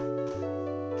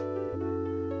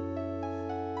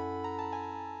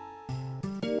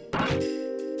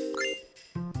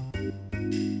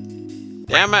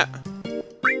 Damn it!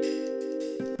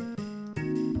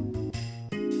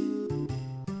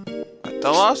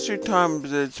 The last two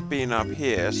times it's been up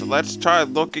here, so let's try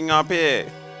looking up here.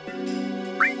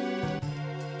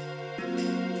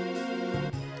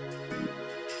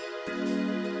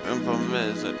 The problem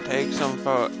is, it takes them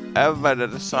forever to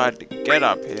decide to get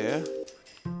up here.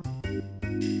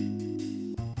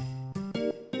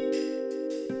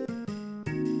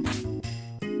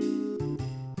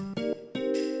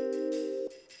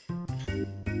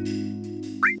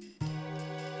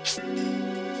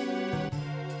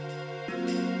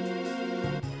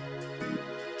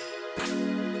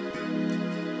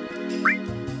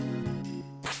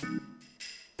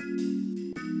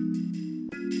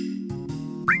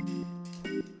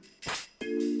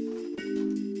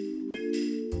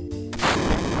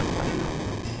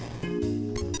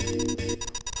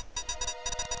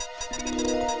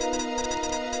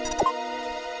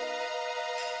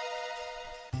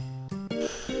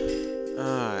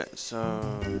 Alright,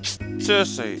 so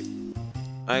seriously,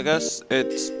 I guess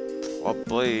it's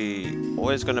probably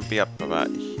always gonna be up about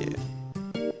here.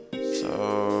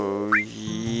 So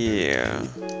yeah.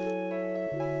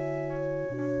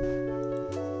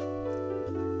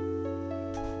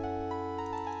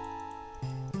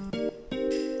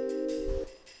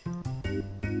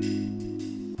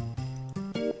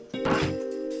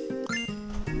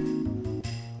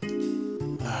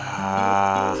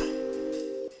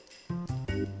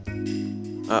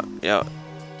 Yeah.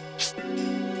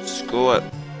 Screw it.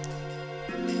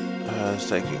 It's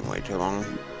taking way too long.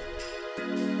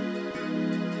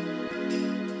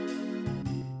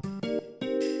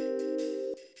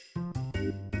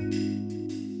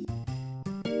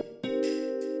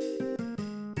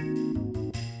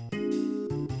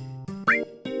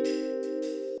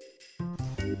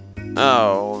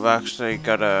 Oh, we've actually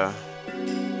gotta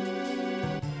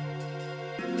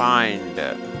find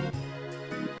it.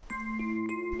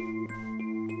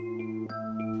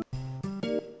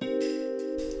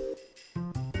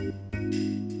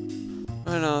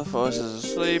 I know the forces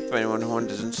asleep. Anyone who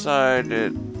wanders inside it,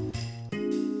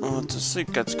 while it's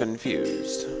asleep, gets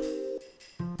confused.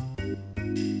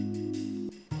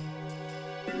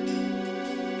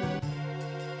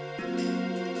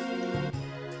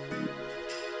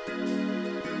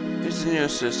 Use the new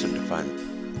system to find.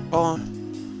 Oh,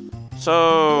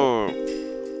 so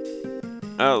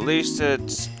at least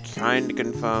it's kind of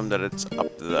confirmed that it's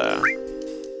up there.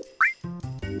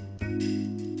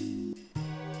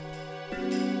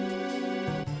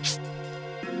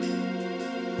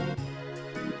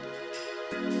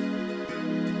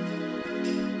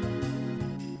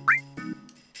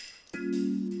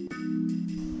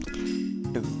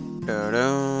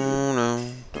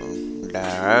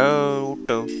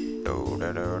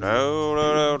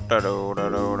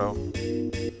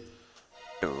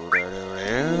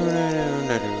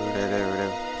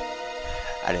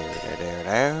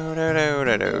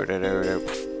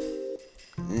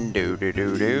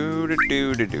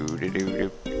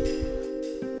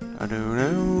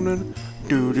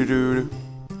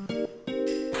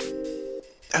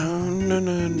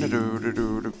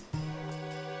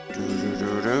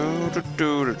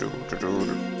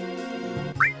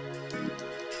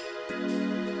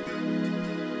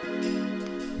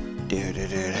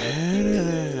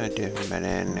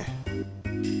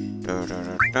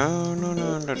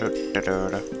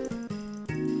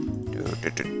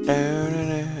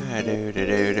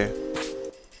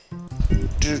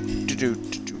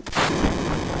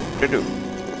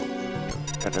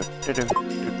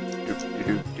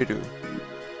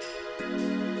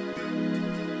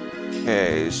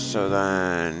 Okay, so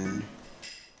then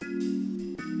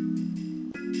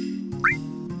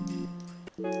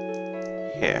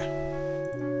here.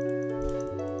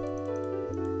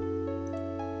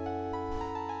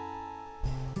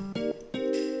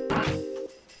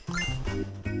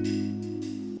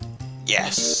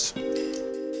 Yes.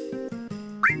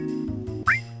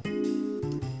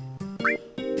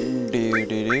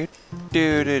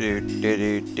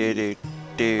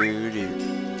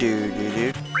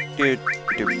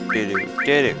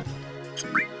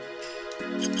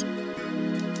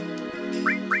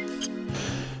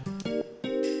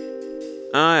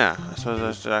 Oh yeah, I suppose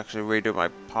I should actually redo my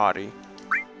party.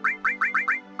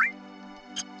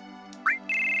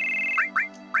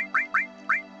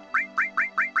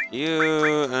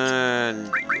 You and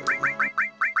you.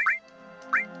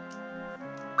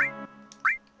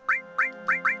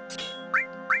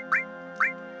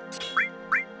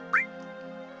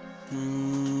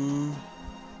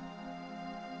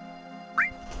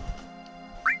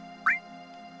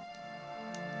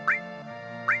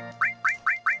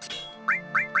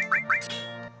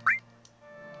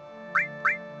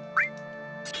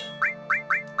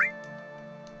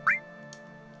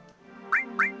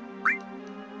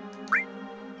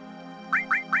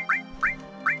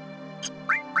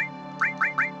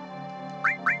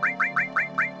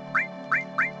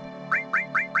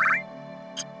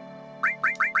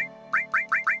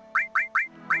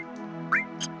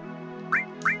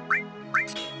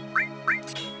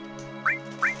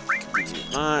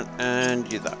 That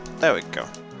and you that. There we go.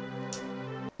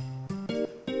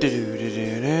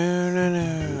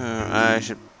 I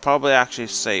should probably actually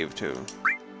save too.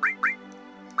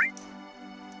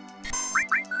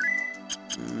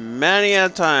 Many a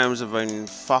times I've been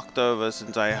fucked over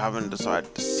since I haven't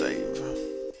decided to save.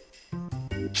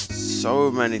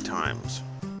 So many times.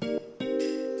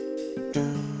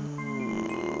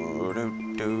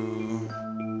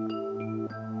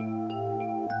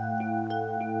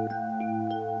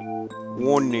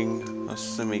 Warning, the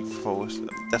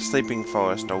sleeping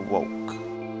forest awoke.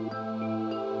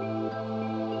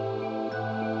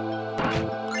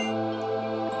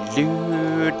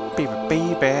 Dude,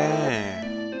 baby.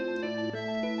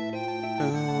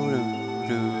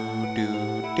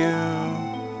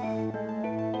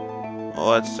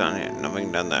 What's down here?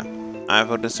 Nothing down there. I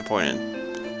feel disappointed.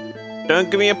 Don't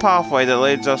give me a pathway that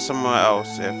leads us somewhere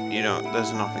else if, you know,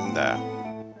 there's nothing there.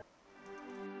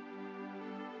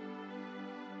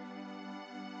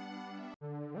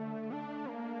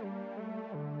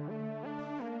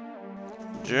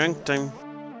 Drink time.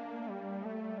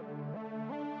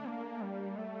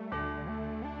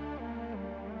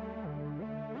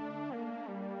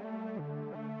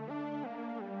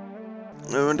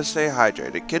 Remember to stay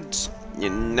hydrated, kids. You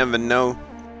never know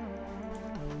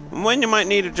when you might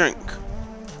need a drink.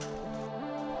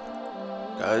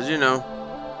 Cause you know,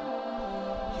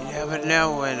 you never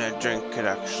know when a drink could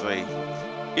actually,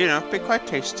 you know, be quite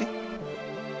tasty.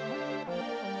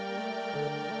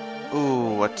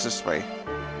 Ooh, what's this way?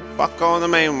 Fuck on the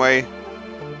main way.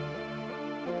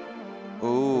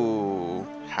 Ooh,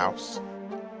 house.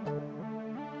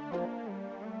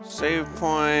 Save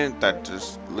point that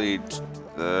just leads to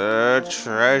the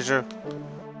treasure.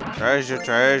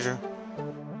 Treasure.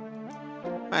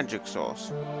 Magic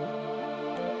source.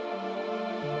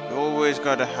 You always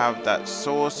gotta have that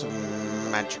source of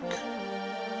magic.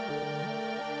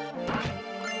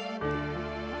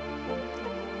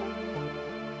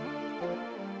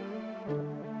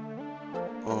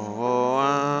 Oh,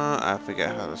 I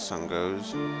forget how the song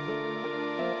goes.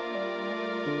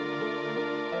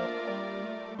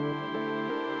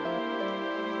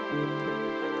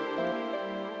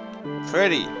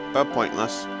 Pretty, but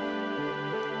pointless.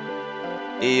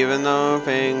 Even though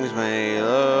things may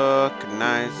look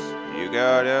nice, you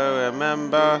gotta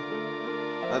remember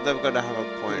that they've gotta have a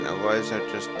point, otherwise they're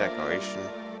just decoration.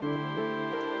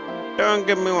 Don't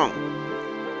get me wrong,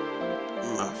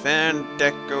 I'm a fan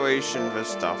decoration for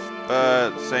stuff,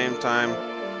 but at the same time,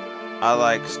 I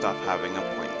like stuff having a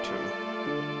point too.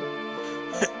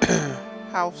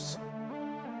 House.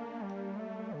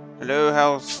 Hello,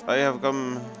 house. I have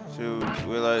come to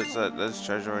realize that there's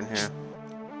treasure in here.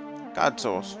 God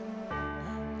source.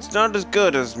 It's not as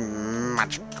good as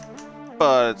magic,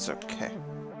 but it's okay.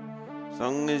 As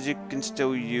long as you can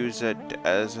still use it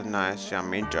as a nice,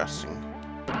 yummy dressing.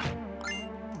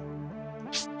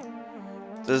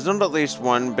 There's not at least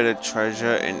one bit of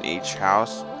treasure in each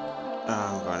house.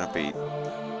 I'm gonna be...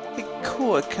 Hey,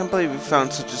 cool, I can't believe we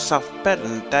found such a soft bed in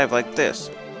a dive like this.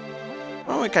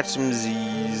 Why don't we catch some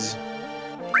Z's?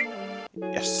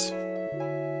 Yes.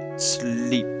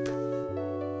 Sleep.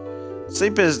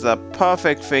 Sleep is the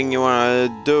perfect thing you want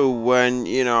to do when,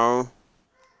 you know,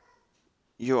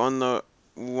 you're on the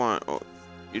one, or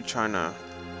you're trying to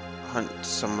hunt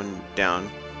someone down.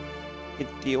 Hey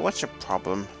dear, what's your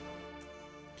problem?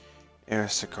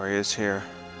 Arasaka is here.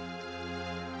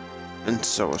 And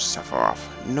so is Sephiroth.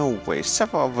 No way,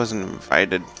 Sephiroth wasn't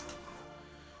invited.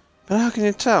 But how can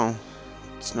you tell?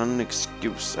 It's not an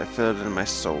excuse, I feel it in my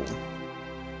soul.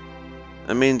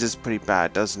 That means it's pretty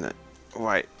bad, doesn't it?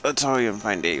 Right, let's hurry and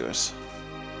find Aerith.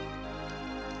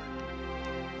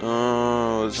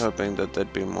 Oh, I was hoping that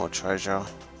there'd be more treasure.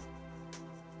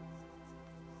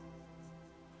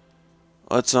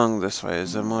 What's along this way?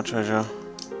 Is there more treasure?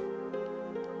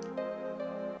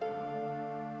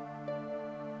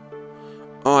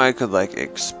 Oh, I could like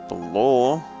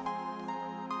explore.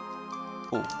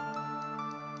 Ooh.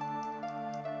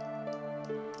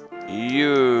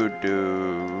 You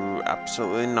do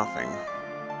absolutely nothing.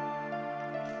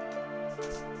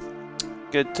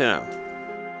 Good to know.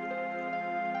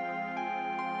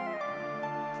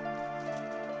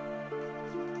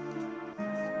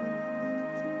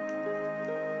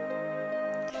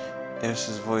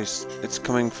 Aerith's voice, it's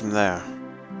coming from there.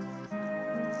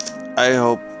 I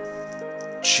hope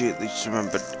she at least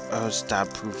remembered her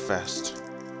stab-proof vest.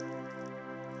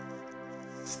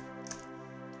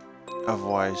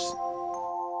 Otherwise,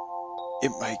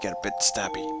 it might get a bit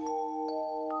stabby.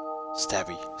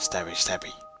 Stabby.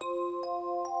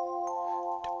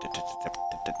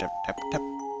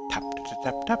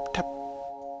 Tap.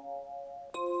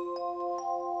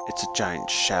 It's a giant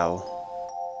shell.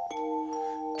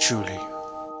 Truly,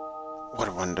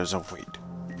 what wonders await.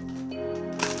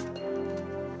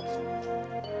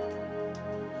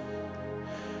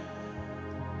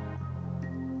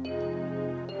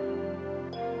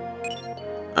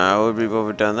 I would be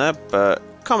over done that, but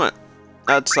comment.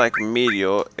 That's like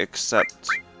Meteor, except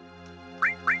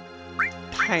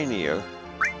tinier.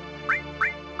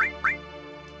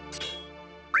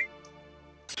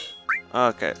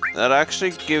 Okay, that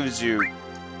actually gives you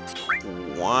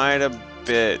quite a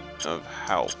bit of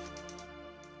health.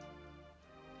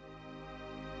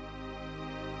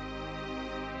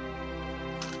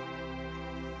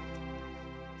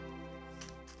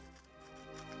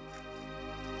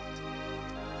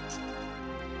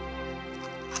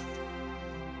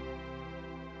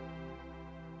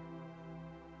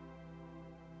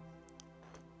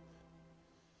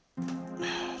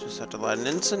 Just have to let an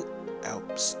instant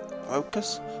helps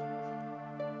focus.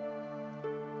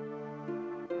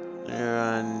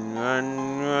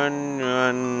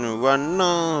 Run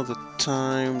all the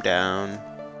time down.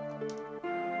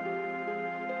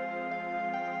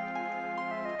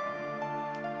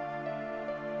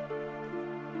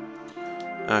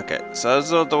 Okay, so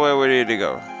that's not the way we need to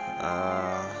go.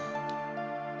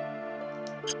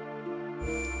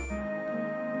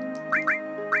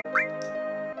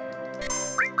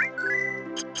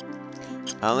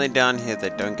 Only down here they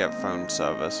don't get phone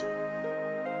service.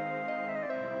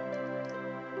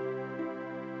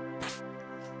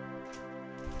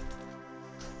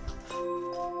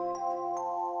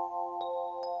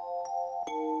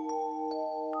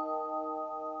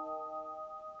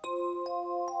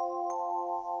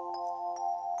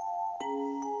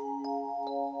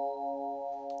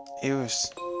 It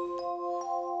was...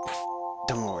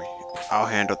 Don't worry, I'll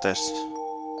handle this.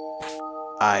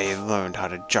 I learned how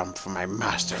to jump from my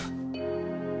master.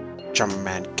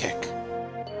 Jumpman kick.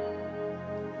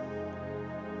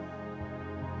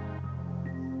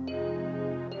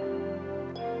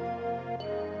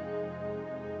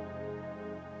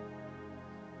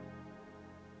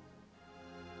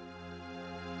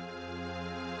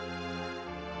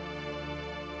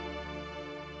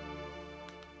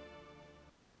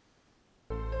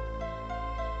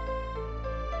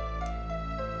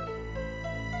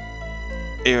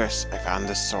 Iris, I found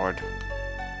this sword.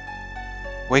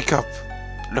 Wake up!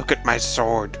 Look at my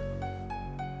sword!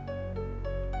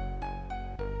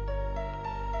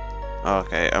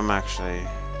 Okay, I'm actually...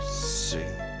 Sing.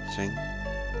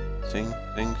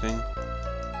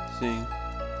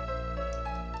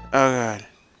 Oh god.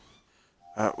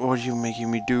 What are you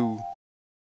making me do?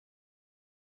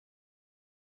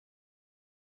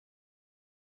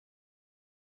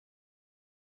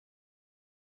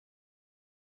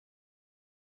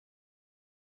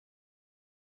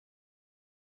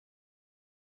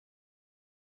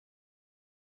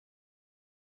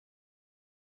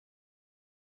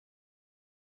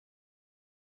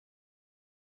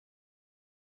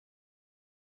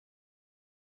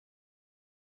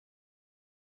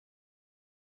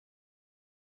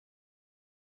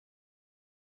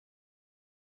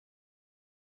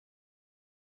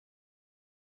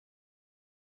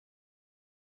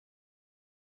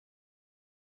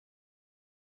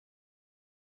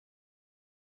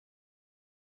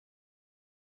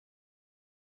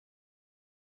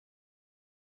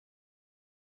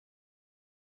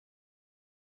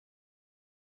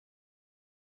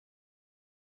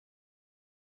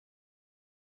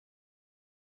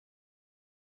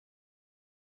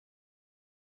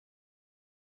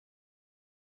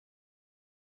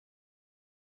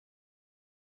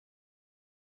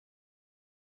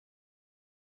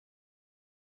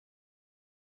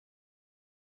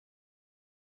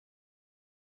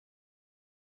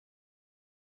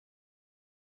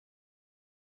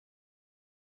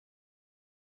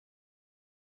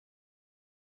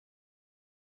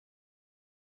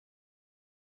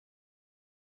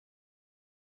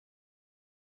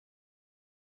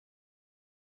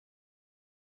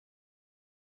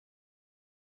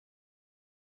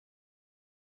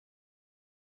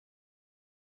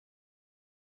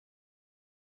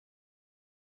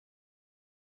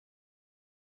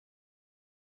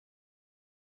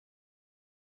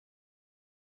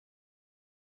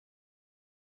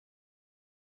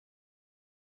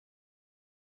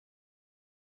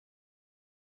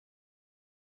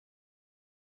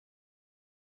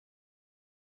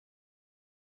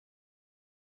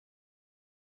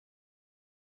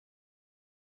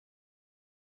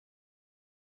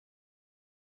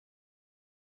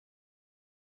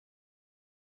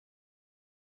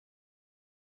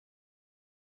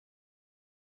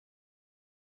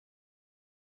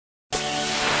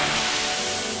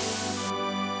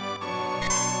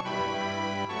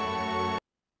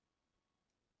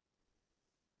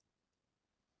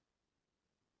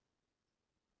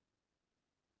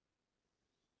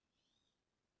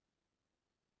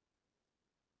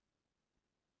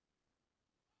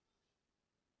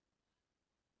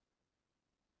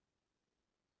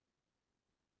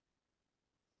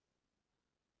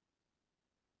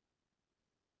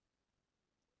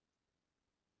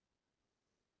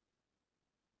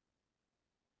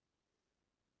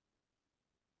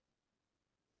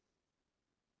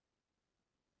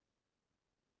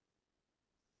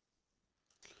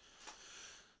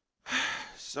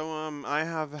 So, I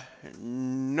have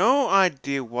no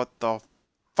idea what the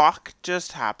fuck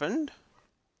just happened.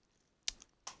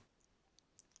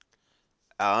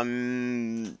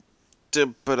 But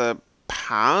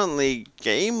apparently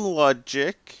game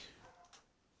logic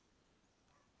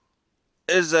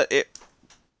is that it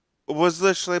was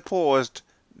literally paused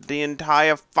the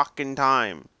entire fucking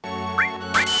time.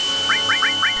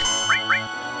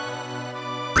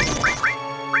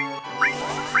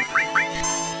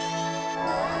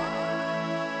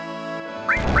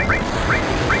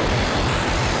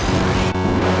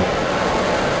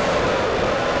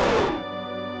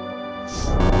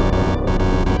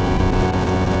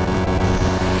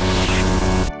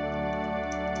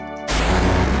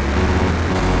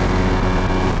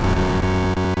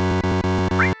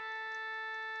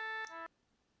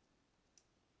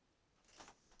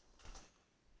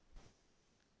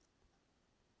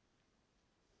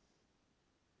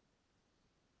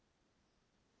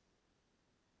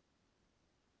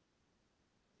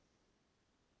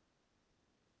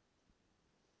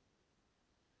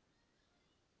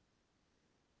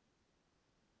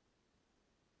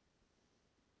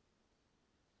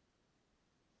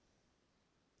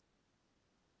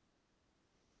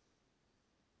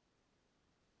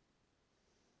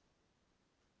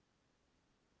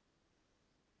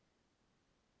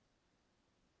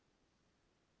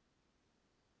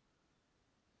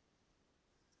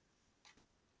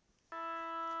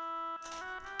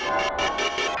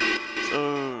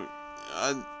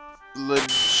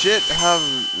 legit have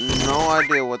no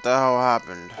idea what the hell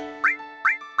happened.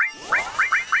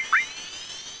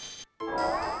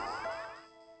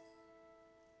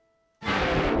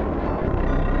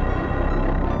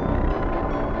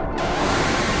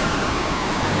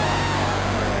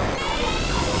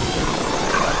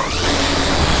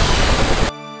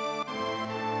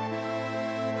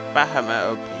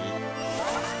 Bahamut OP.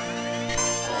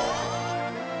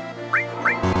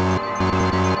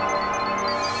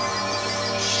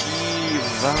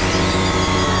 Shiva.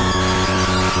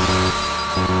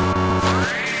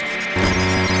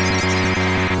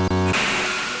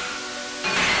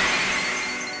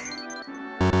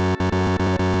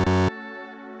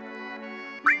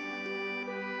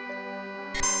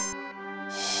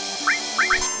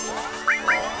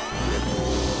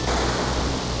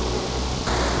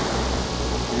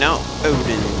 Now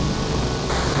Odin.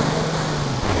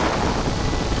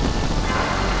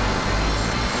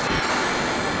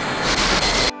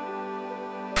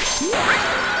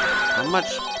 How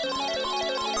much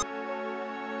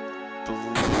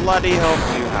bloody help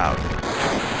do you have?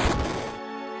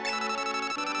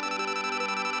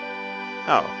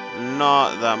 Oh, not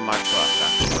that much left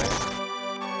actually.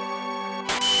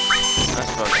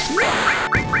 That's about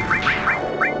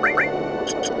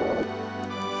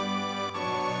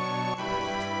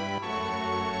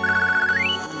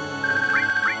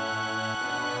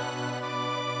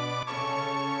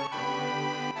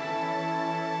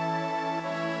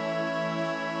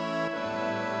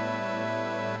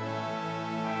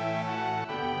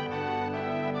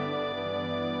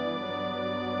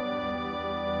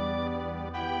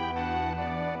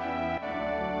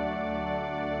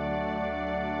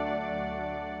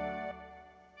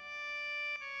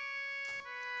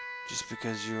just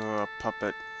because you're a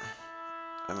puppet,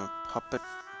 I'm a puppet.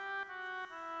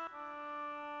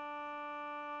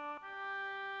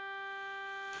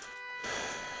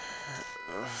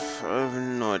 I have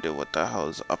no idea what the hell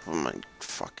is up with my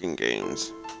fucking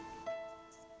games.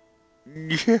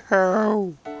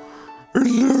 Yo!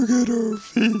 Look at our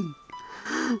feet!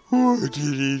 What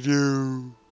did he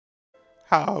do?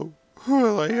 How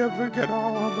will I ever get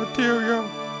all our material?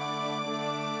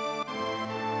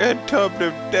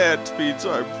 Interpretive dance means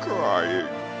I'm crying.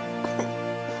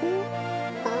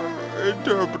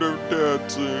 Interpretive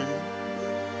dancing.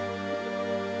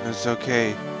 It's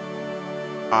okay.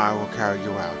 I will carry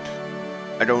you out.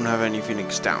 I don't have any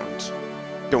Phoenix Downs.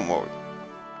 Don't worry.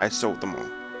 I sold them all.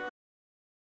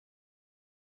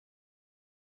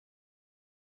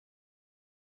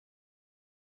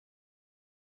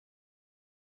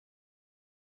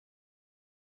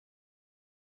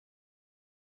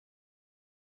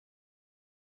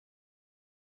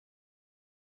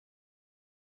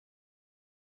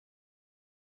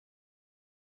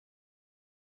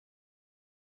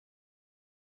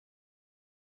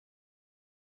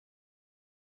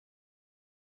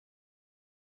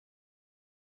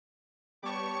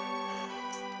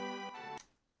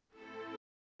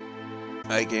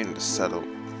 I came to settle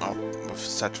up with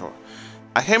settle.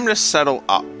 I came to settle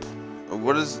up.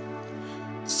 What is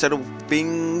settle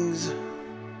things?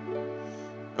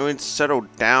 I mean, settle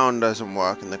down doesn't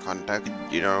work in the context,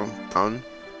 you know, fun.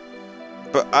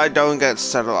 But I don't get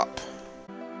settle up.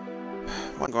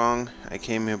 What's wrong? I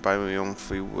came here by my own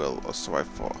free will, or so I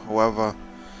thought. However,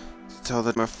 to tell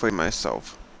that I'm afraid of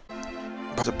myself.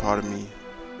 But a part of me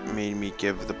made me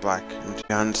give the black and the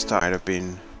unstart I'd have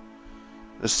been.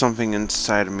 There's something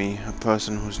inside of me, a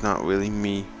person who's not really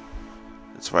me.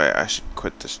 That's why I should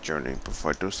quit this journey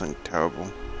before I do something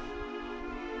terrible.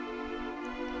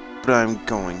 But I'm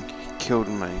going.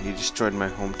 He destroyed my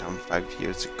hometown 5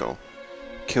 years ago.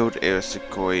 Killed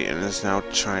Ersekoi and is now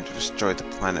trying to destroy the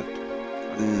planet.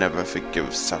 I'll never forgive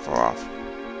Sephiroth.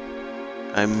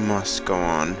 I must go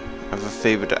on. I have a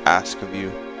favor to ask of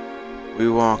you. Will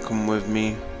you all come with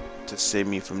me to save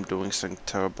me from doing something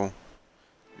terrible?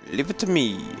 Leave it to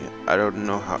me. I don't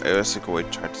know how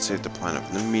Ersekoi tried to save the planet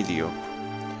from the meteor.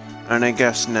 And I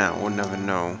guess now we'll never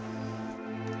know.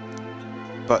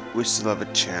 But we still have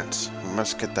a chance. We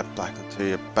must get that black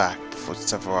material back before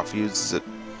Sephiroth uses it.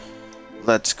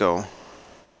 Let's go.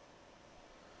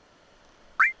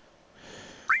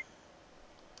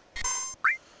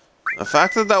 The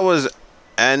fact that that was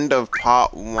end of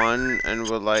part 1 and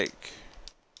we're like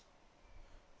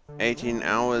 18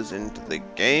 hours into the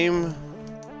game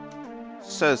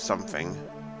says something.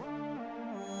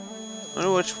 I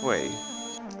wonder which way.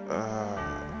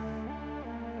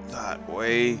 That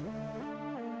way.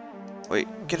 Wait,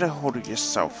 get a hold of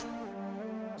yourself.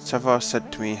 Sephiroth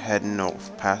said to me head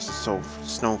north past the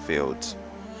snowfields.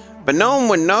 But no one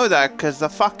would know that because the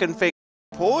fucking thing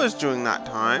pause during that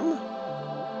time.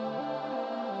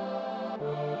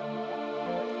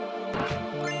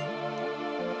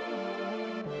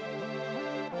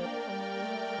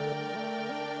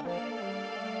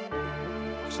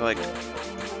 So, like,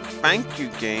 thank you,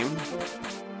 game.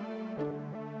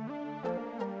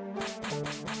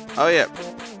 Oh, yeah.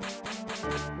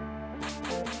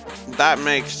 That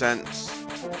makes sense.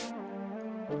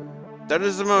 That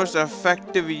is the most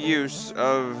effective use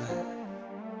of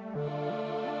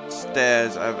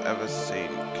stairs I've ever seen.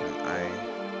 Can I...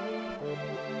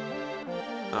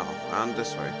 Oh, around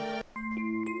this way.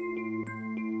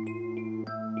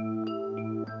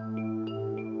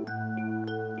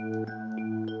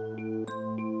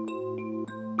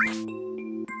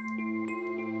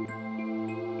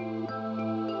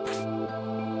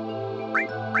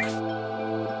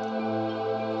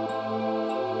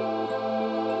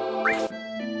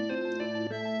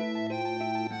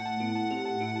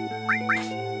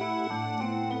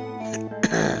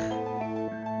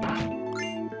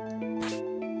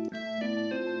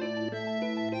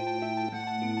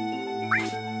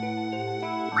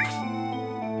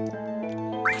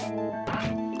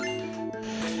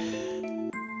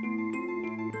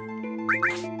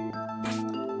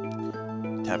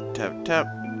 Tap, tap, tap.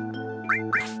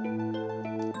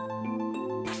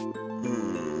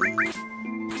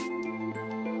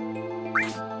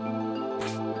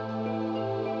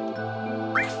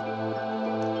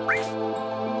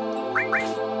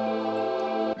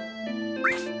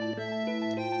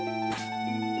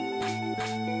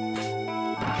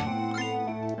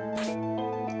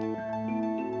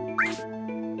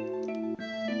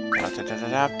 Tap,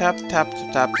 tap, tap, tap, tap,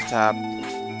 tap, tap.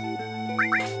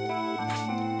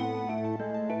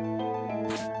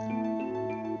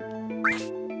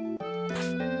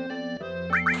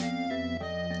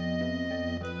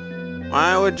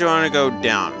 Why would you want to go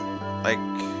down? Like...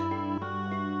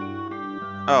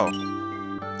 Oh.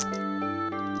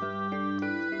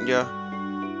 Yeah.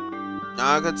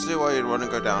 I could see why you'd want to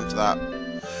go down for that.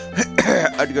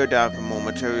 I'd go down for more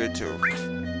material too.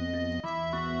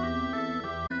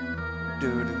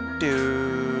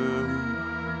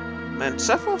 Man,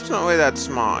 Sephiroth's not really that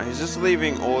smart. He's just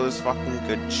leaving all this fucking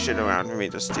good shit around for me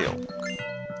to steal.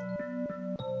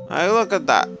 Hey, look at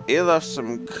that. He left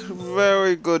some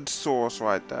very good sauce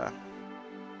right there.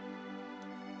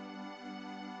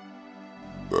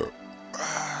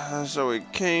 So we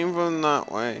came from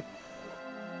that way.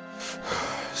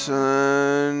 So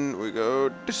then we go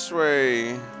this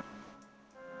way.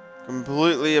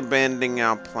 Completely abandoning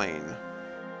our plane.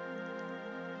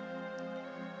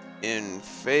 In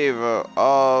favor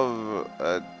of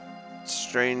a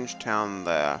strange town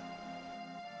there.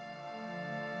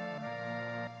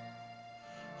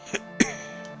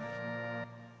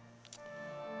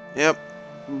 Yep,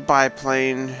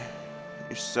 biplane.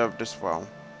 You served us well.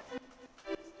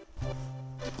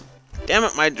 Damn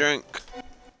it, my drink.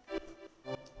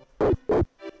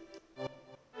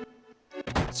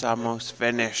 It's almost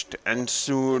finished, and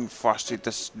soon Frosty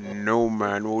the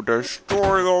Snowman will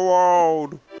destroy the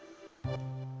world.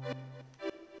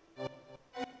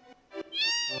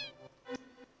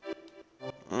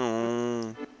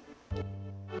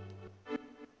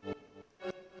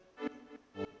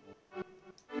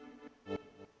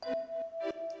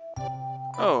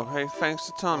 Oh, hey, thanks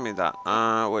for telling me that.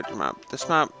 Which map? This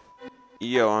map?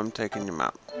 Yo, I'm taking your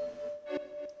map.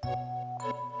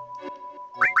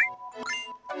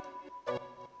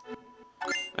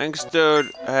 Thanks,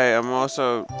 dude. Hey, I'm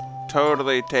also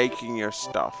totally taking your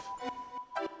stuff.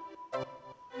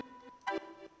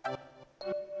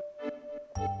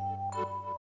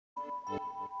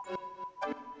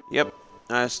 Yep,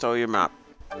 I stole your map.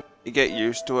 You get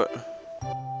used to it.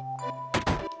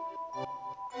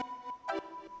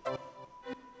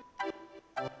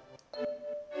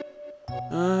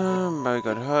 I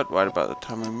got hurt right about the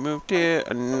time we moved here.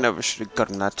 I never should have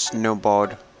gotten that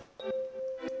snowboard.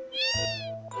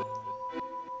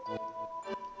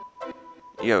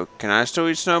 Yo, can I still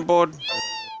eat snowboard?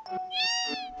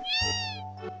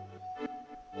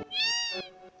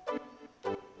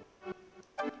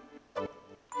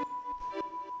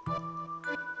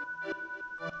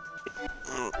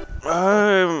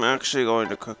 I'm actually going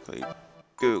to quickly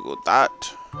Google that.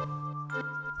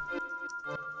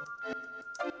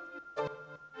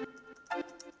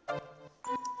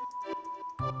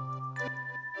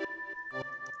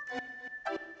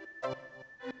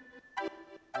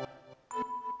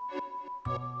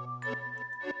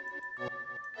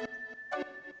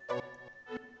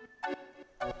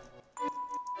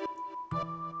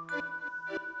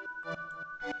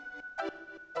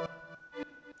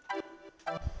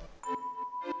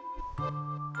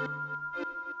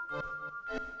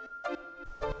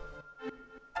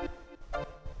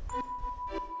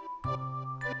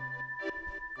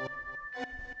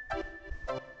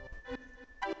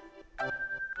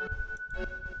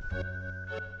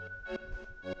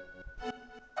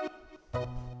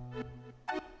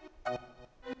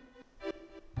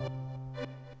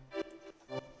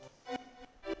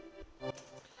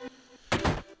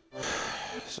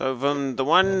 So from the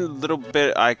one little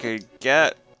bit I could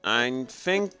get, I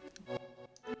think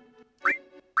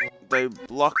they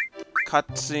block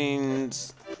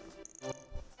cutscenes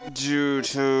due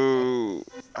to,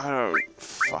 I don't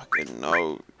fucking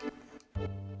know.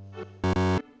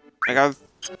 Like, I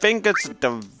think it's a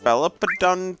developer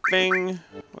done thing,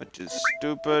 which is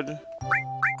stupid.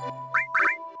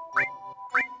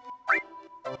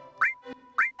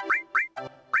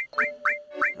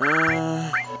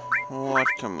 What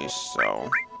can we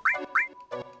sell?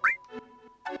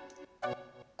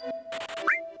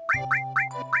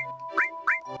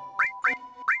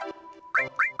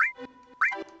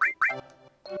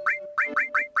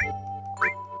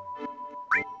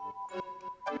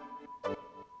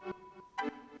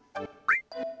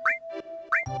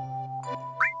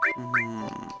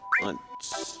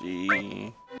 Let's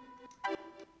see.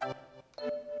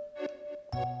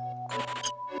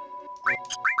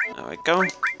 There we go.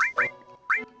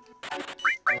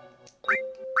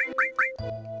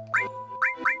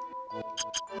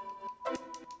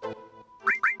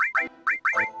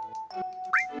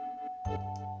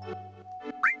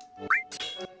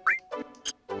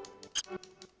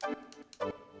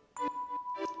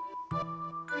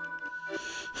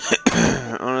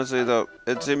 Honestly though,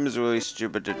 it seems really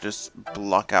stupid to just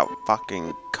block out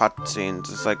fucking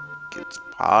cutscenes. It's like, it's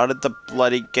part of the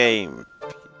bloody game.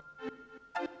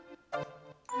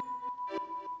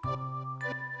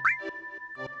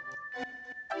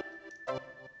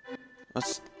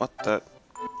 What the?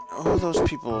 Oh, those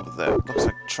people over there. Looks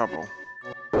like trouble.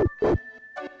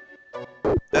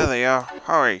 There they are.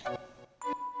 Hurry.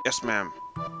 Yes, ma'am.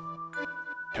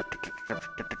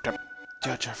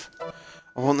 Jeff,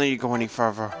 I won't let you go any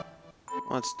further.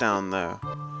 What's down there?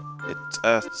 It's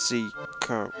Earthsea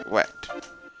correct.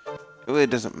 It really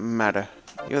doesn't matter.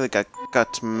 You really got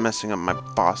guts messing up my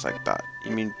boss like that.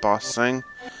 You mean Boss Singh?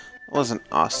 It wasn't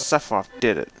us. Sephiroth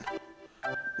did it.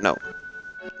 No.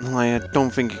 I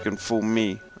don't think you can fool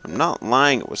me. I'm not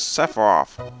lying. It was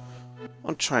Sephiroth.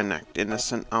 Don't try and act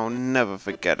innocent. I'll never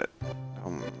forget it.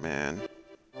 Oh, man.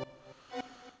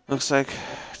 Looks like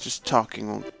just talking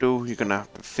won't do. You're gonna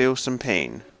have to feel some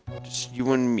pain. Just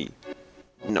you and me.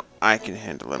 No, I can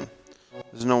handle him.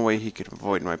 There's no way he could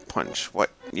avoid my punch.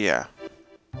 What? Yeah.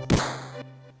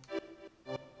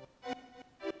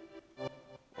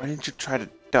 Why didn't you try to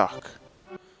duck?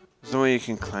 There's no way you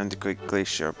can climb the Great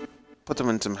Glacier. Put them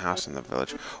in some house in the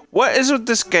village. What is with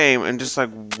this game and just like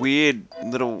weird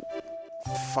little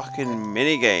fucking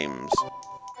mini games?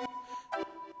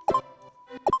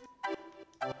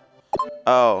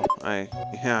 Oh,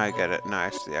 yeah, I get it.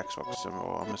 Nice, the Xbox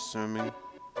symbol, I'm assuming.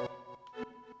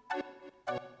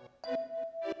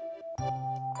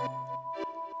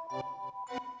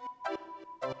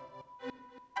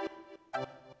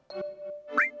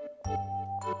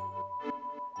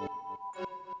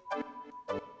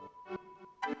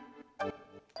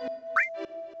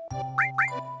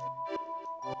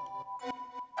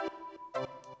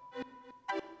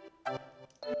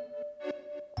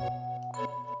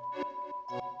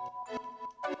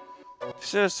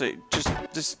 Seriously, just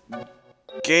this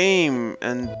game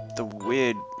and the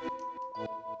weird...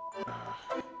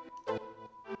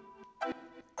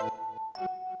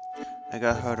 I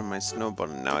got hurt on my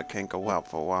snowboard and now I can't go out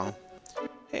for a while.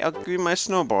 Hey, I'll give you my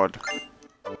snowboard.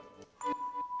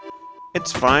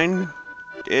 It's fine.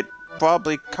 It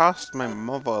probably cost my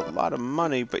mother a lot of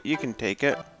money, but you can take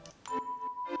it.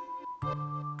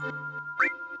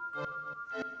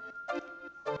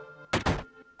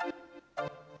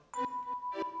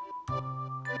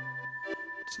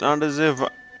 It's not as if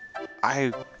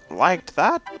I liked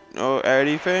that or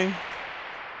anything.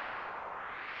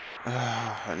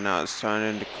 And now it's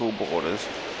turning into cool borders.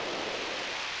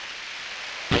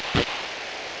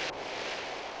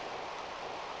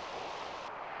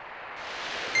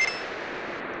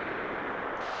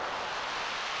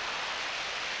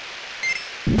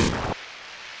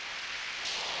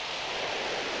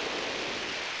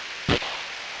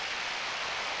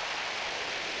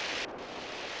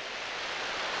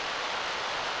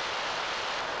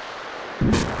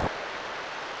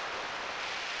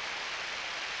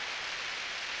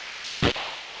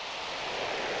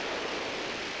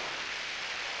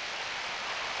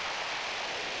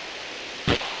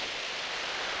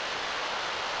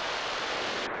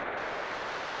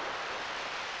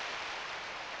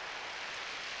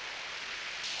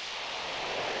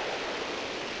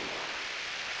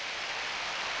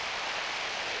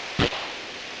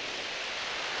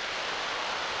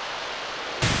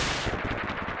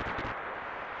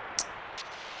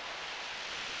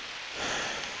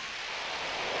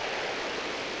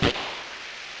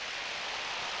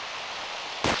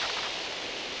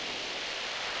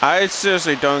 I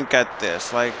seriously don't get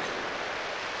this. Like,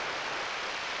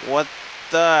 what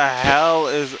the hell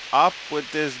is up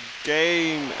with this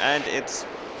game? And it's...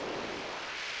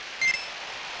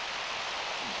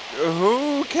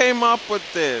 Who came up with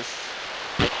this?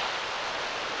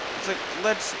 It's like,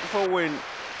 let's throw in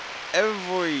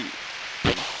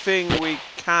everything we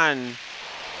can.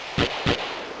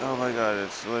 Oh my god,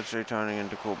 it's literally turning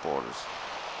into cool borders.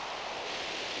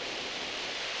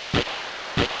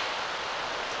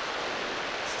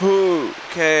 Who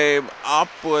came up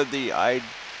with the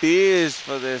ideas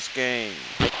for this game?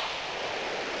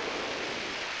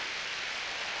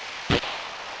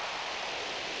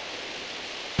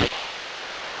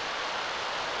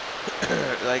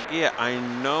 Like, yeah, I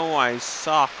know I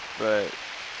suck, but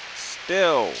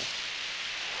still.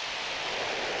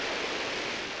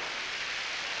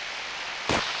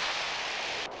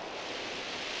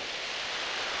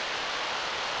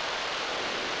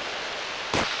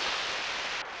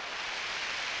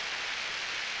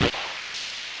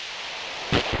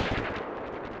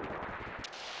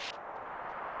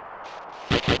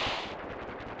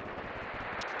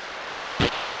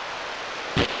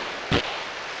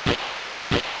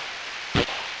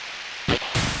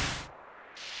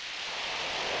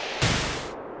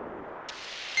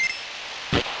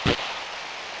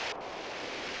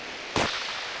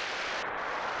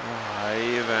 What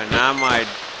even am I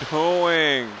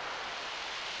doing?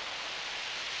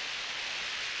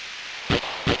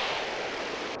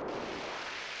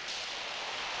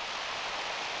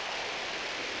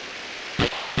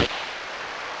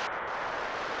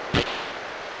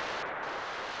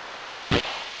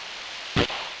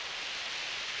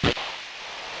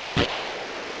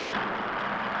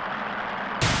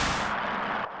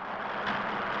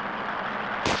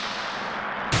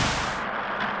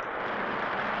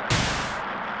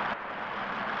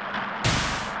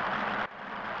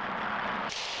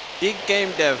 Big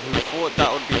game dev who thought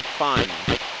that would be fun.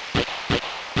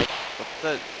 What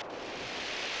the...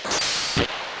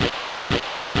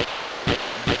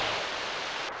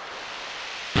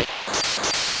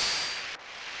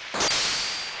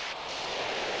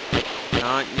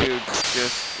 Can't you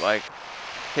just, like,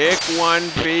 pick one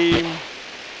beam?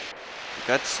 You've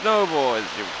got snowboards,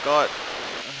 you've got...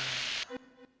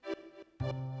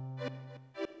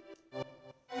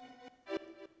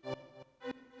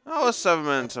 That was 7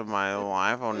 minutes of my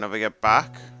life I'll never get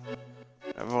back.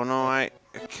 Everyone alright?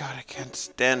 God, I can't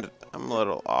stand it. I'm a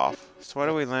little off. So where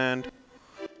do we land?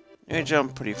 We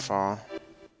jump pretty far.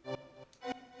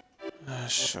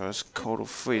 Sure, it's cold will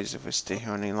freeze if we stay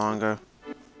here any longer.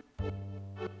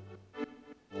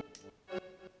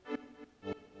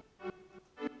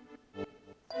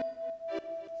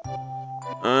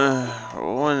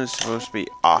 When is supposed to be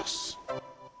us?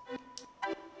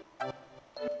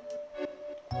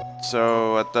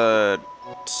 So at the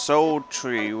soul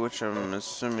tree, which I'm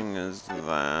assuming is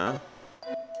there,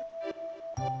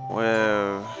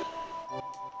 where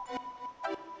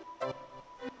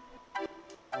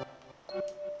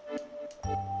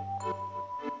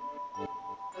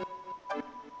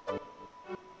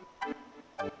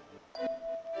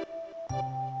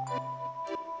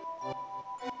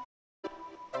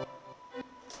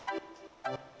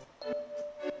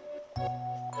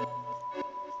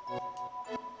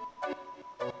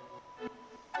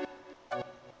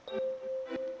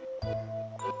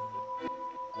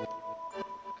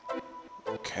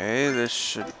okay, this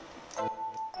should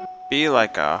be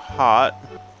like a hut.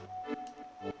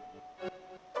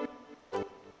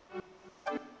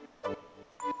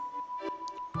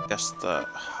 Guess the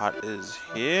hut is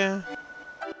here.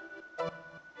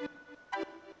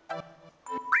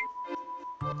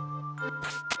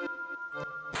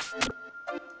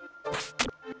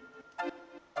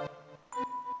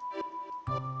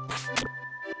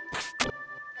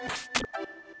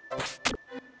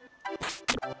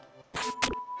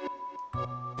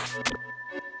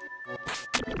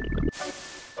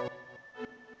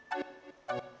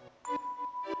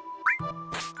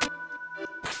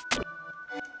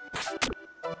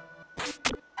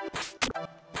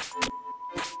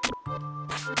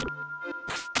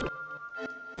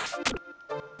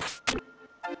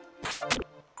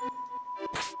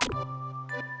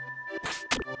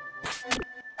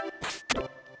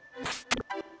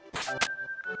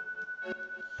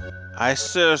 I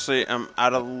seriously am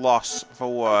at a loss for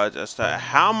words as to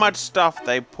how much stuff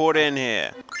they put in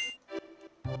here.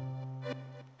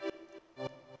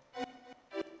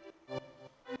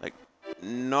 Like,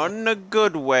 not in a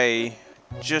good way,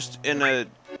 just in a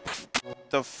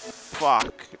the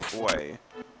fuck way.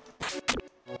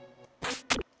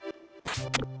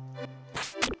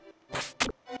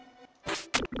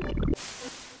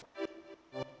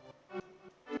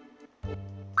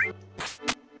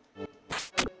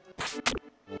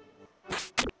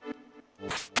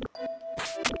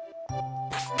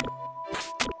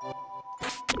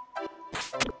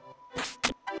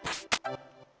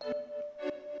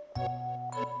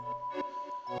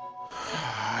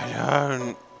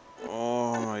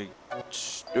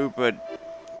 stupid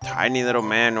tiny little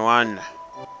man one.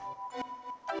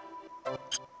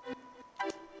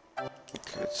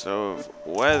 Okay, so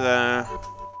weather.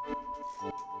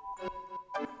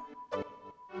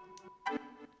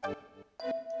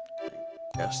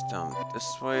 Guess down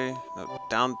this way. No,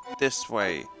 down this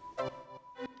way.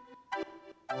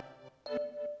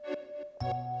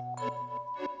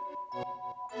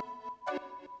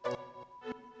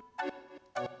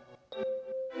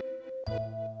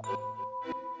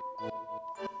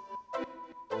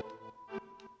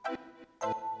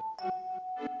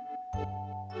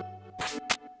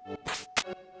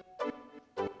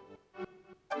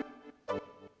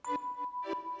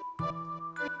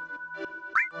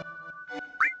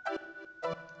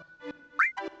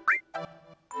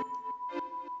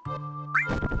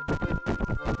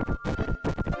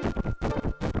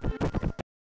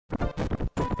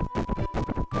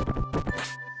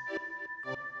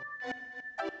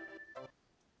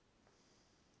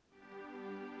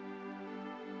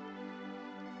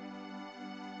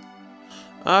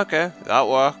 Okay, that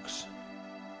works.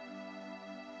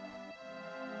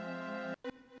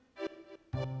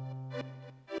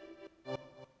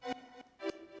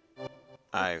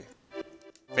 I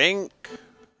think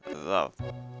the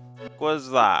fuck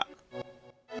was that?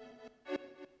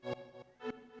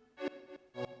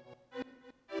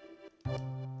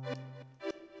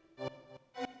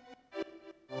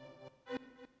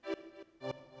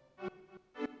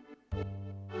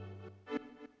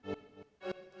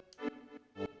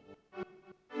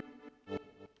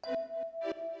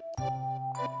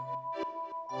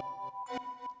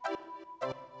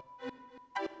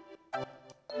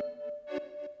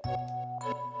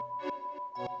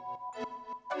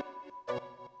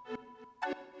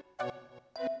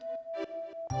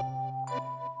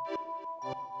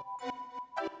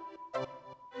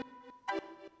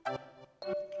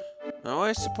 Am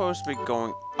I supposed to be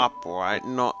going up right,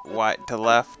 not right to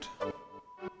left?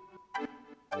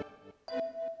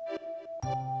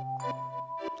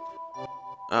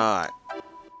 Alright.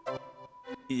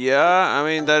 Yeah, I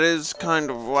mean, that is kind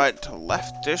of right to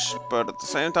leftish, but at the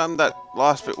same time, that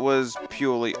last bit was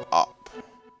purely up.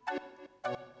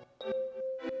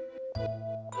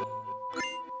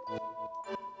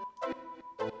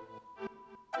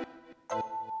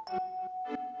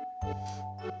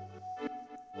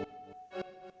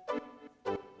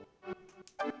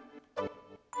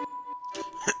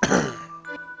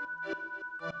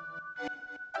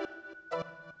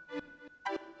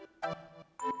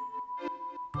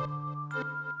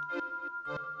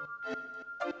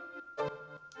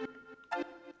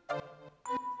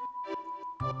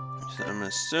 So I'm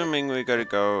assuming we gotta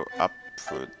go up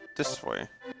through this way.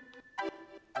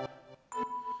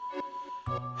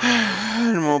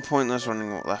 And more pointless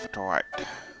running left to right.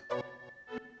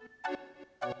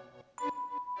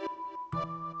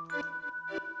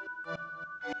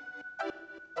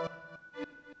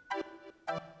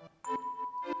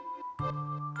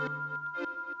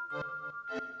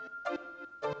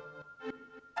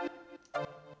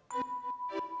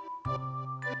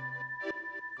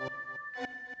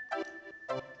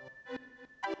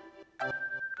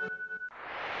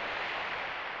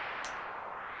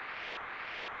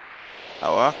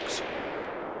 That works.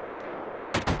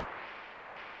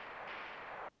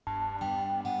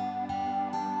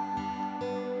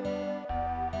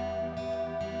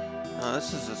 Now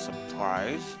this is a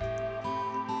surprise.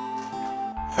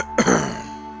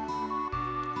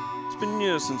 It's been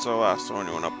years since I last saw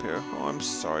anyone up here. Oh, I'm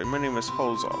sorry. My name is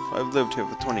Holzov. I've lived here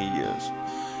for 20 years.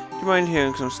 Do you mind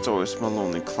hearing some stories from a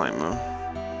lonely climber?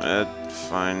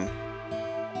 Fine.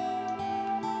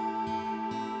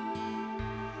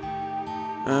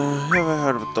 Have I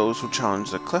heard of those who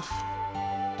challenge the cliff?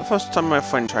 The first time my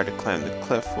friend tried to climb the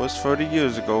cliff was 30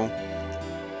 years ago.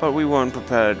 But we weren't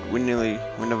prepared. We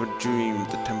never dreamed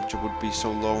the temperature would be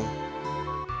so low.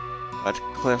 That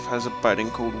cliff has a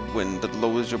biting cold wind that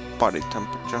lowers your body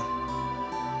temperature.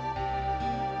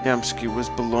 Yamsky was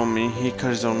below me. He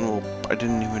cut his own rope. I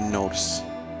didn't even notice.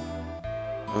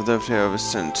 I've lived here ever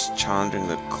since, challenging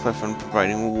the cliff and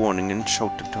providing warning and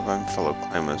shelter to my fellow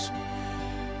climbers.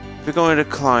 If you're going to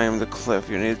climb the cliff,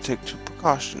 you need to take 2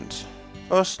 precautions.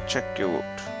 First, check your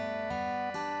route.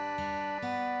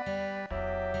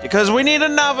 Because we need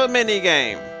another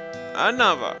minigame!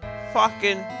 Another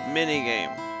fucking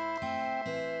minigame.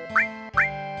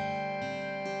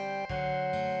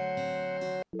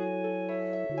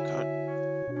 God.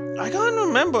 I can't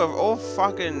remember if all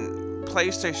fucking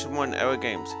PlayStation 1 era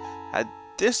games had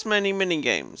this many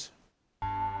minigames.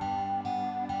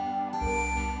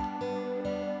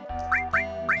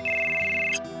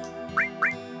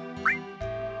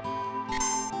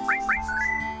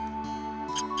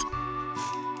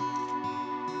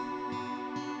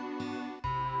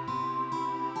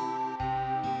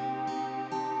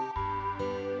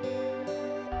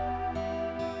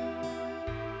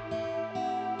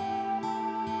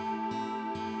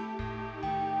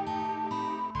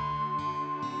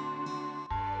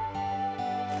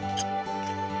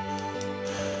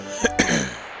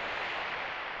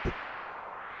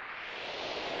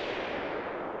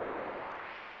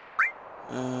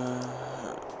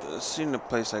 seeing a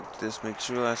place like this makes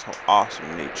you realize how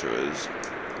awesome nature is.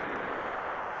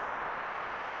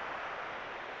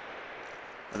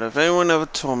 But if anyone ever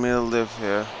told me to live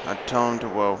here, I'd tell them to,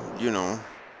 well, you know.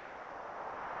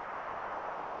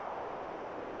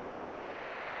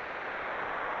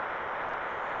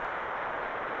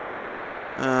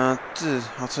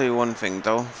 I'll tell you one thing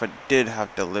though, if I did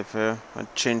have to live here,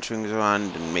 I'd change things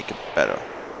around and make it better.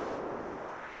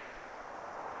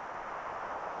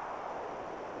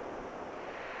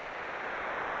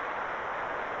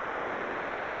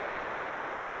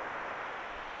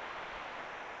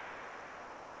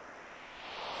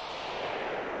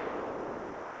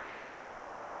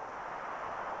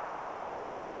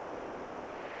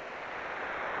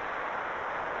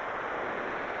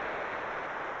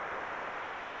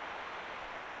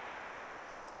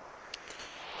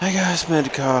 I guess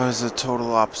Midgar is the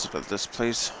total opposite of this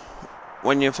place.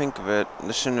 When you think of it,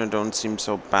 the Shinra don't seem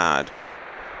so bad.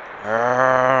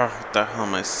 What the hell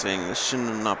am I saying? The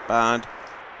Shinra not bad.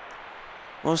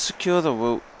 We'll secure the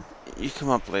route. You come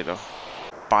up later.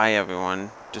 Bye everyone.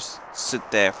 Just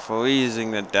sit there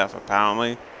freezing to death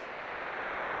apparently.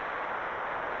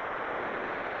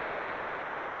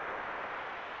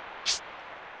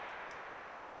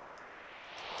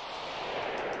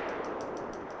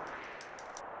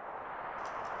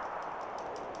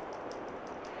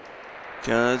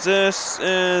 Cause this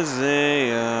is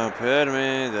the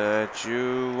epitome that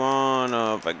you want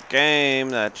of a game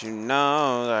that you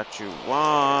know that you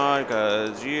want.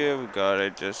 Cause you've gotta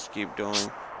just keep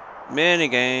doing mini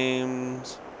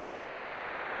games.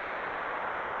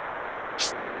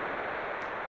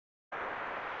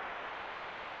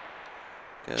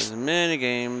 Cause mini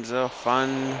games are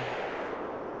fun.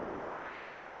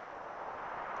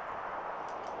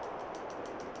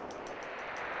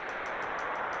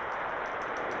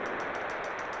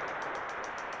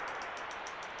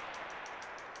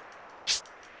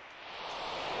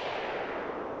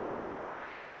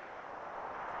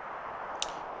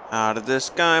 How did this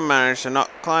guy manage to not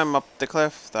climb up the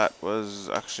cliff? That was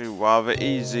actually rather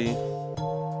easy.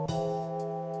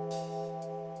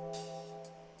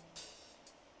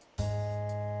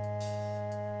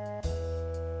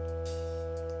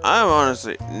 I'm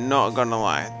honestly not gonna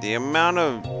lie. The amount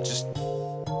of just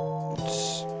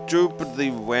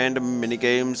stupidly random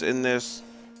minigames in this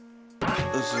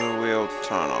is a real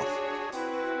turn-off.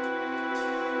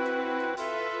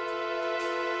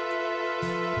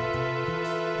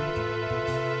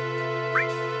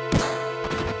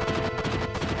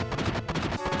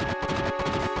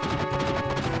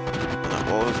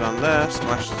 On there,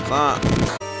 smashes that.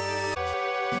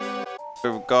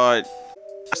 We've got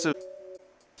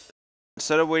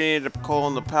instead of waiting to call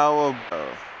on the power.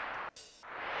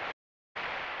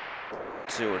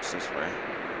 Let's see what's this way.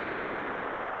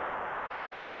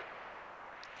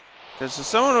 Because for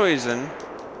some reason,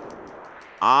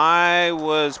 I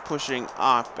was pushing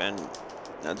up, and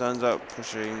it turns out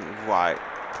pushing right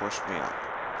pushed me up.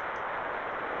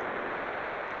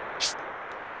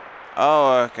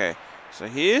 Oh, okay. So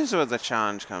here's where the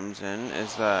challenge comes in,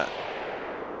 is that,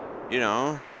 you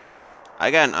know,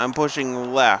 again, I'm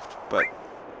pushing left, but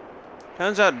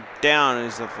turns out down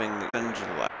is the thing that sends you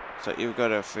left. So you've got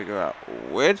to figure out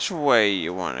which way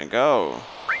you want to go.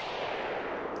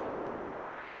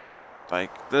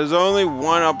 Like, there's only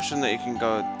one option that you can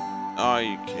go. Oh, are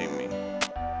you kidding me?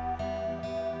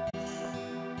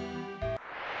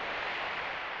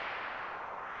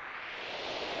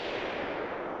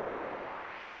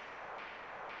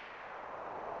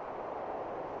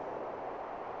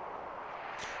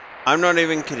 I'm not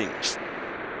even kidding.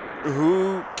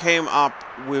 Who came up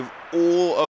with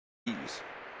all of these?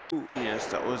 Yes,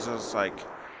 that was just like,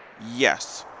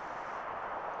 yes,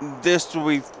 this will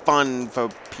be fun for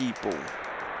people.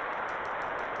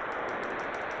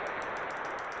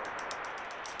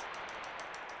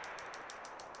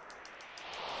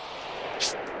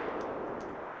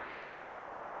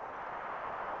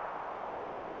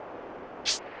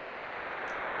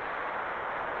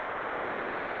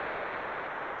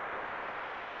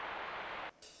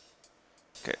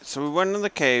 Okay, so we went in the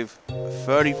cave,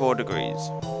 34 degrees.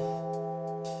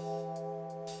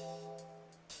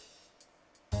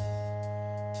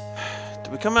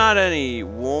 Did we come out any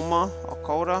warmer or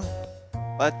colder?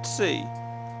 Let's see.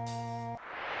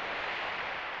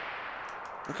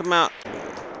 We come out.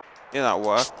 Yeah, that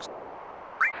works.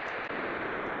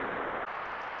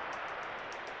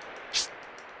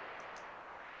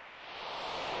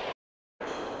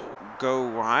 Go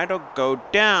right or go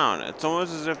down. It's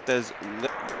almost as if there's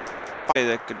way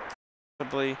that could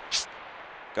possibly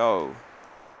go.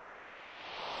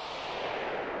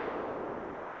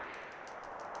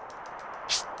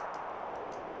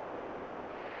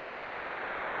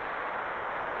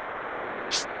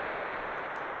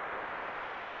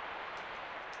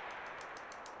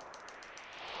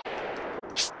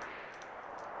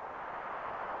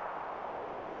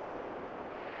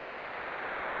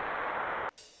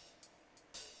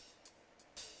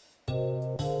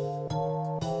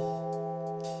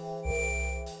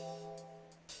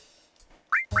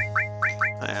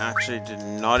 actually did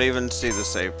not even see the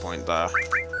save point there.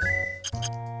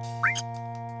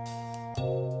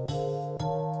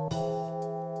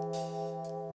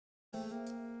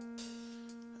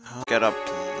 I'll get up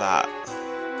to that.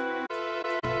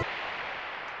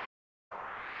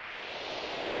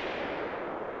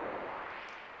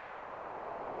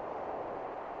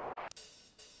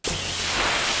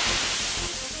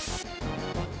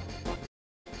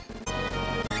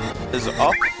 Is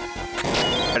up.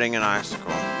 Fighting an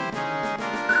icicle.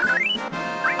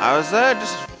 I was there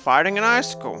just fighting an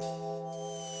icicle.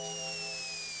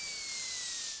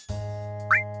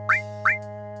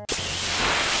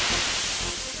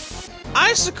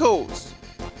 Icicles!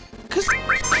 Cause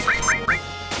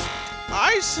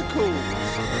icicles!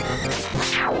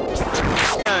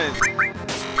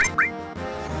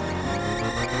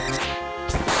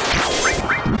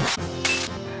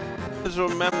 Just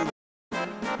remember.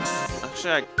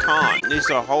 Actually, I can't.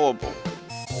 These are horrible.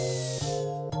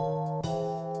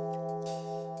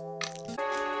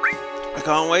 I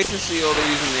can't wait to see all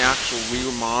these in the actual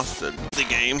remastered the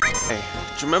game. Hey,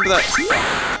 do you remember that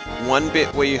one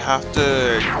bit where you have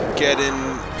to get in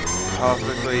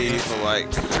perfectly for like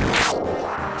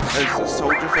as a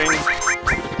soldier thing?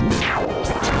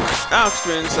 I'll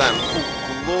experience that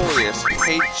glorious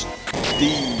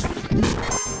HD.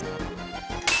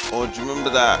 Or do you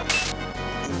remember that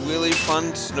really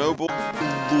fun snowboard?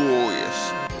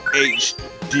 Glorious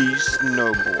HD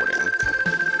snowboarding.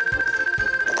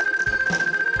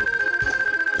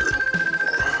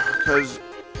 Because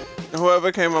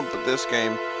whoever came up with this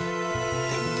game,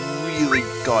 they really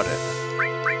got it.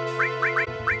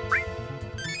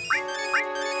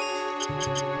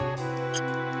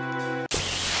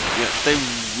 Yeah, they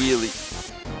really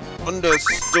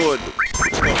understood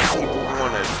what people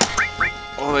wanted.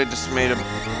 Oh, they just made a...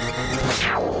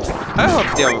 I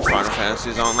hope the other Final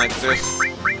Fantasies aren't like this.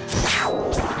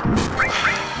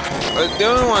 The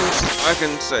only ones I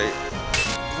can say,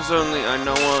 because only I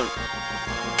know one,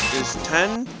 is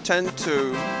 10, 10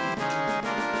 to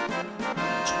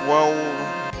 12,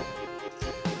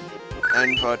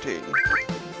 and 13.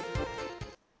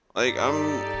 Like,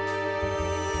 I'm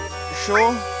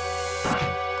sure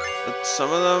that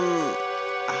some of them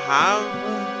have...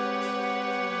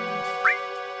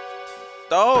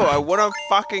 Oh, I wanna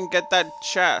fucking get that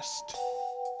chest.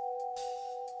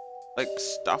 Like,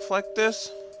 stuff like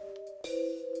this?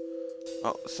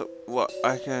 Oh, so, what,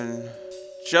 I can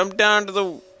jump down to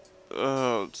the...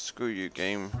 Oh, screw you,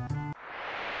 game.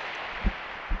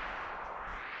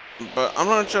 But I'm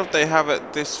not sure if they have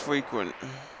it this frequent.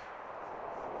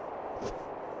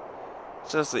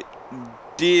 Seriously,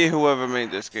 dear whoever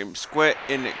made this game, Square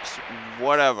Enix,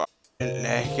 whatever. I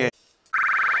like it.